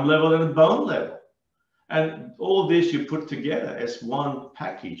 gum level, and bone level. And all this you put together as one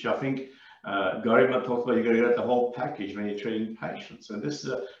package. I think Garima talked about you got to get the whole package when you're treating patients. And this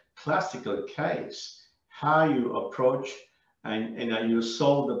is a classical case, how you approach and you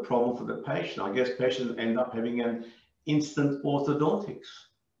solve the problem for the patient. I guess patients end up having an instant orthodontics,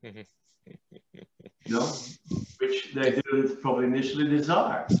 you know, which they didn't probably initially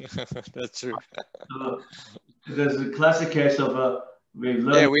desire. That's true. So there's a classic case of we've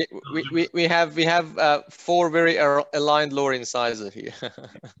learned. Yeah, we have 4 very aligned lower incisors here.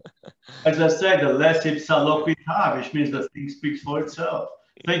 As I said, the less ipsa loquita, which means the thing speaks for itself.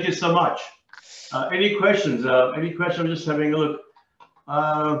 Thank you so much. Any questions? Any questions? I'm just having a look.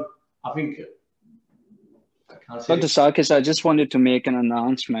 I think I can't see. Dr. Sarkis, I just wanted to make an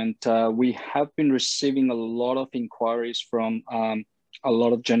announcement. We have been receiving a lot of inquiries from a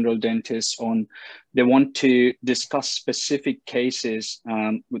lot of general dentists on they want to discuss specific cases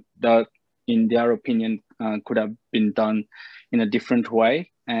that, in their opinion, could have been done in a different way,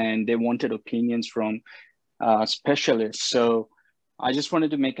 and they wanted opinions from specialists. So I just wanted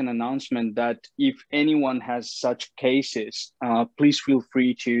to make an announcement that if anyone has such cases, please feel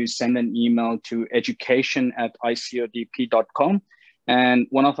free to send an email to education@icodp.com. And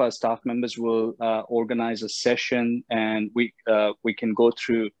one of our staff members will organize a session, and we can go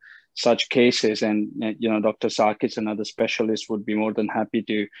through such cases. And you know, Dr. Sarkis and other specialists would be more than happy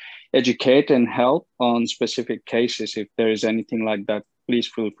to educate and help on specific cases. If there is anything like that, please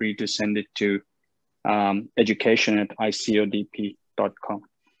feel free to send it to education@icodp.com.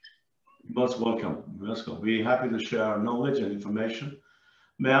 Most welcome. We're happy to share our knowledge and information.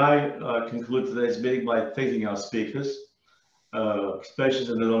 May I conclude today's meeting by thanking our speakers, specialist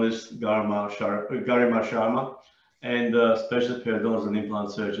endodontist Garima Sharma, and specialist periodontist and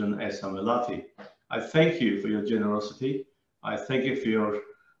implant surgeon Esa Melati. I thank you for your generosity. I thank you for your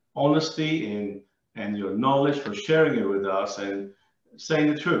honesty and your knowledge, for sharing it with us and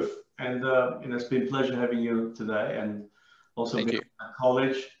saying the truth. And it's been a pleasure having you today, and also being at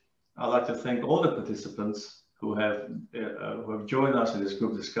college. I'd like to thank all the participants who have joined us in this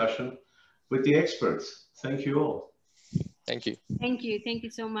group discussion with the experts. Thank you all. Thank you. Thank you. Thank you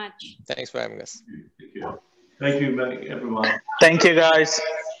so much. Thanks for having us. Thank you. Thank you, everyone. Thank you, guys.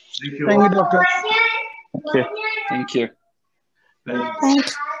 Thank you. Thank you, doctor. Thank you. Thank you.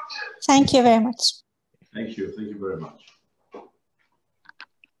 Thank you very much. Thank you. Thank you very much.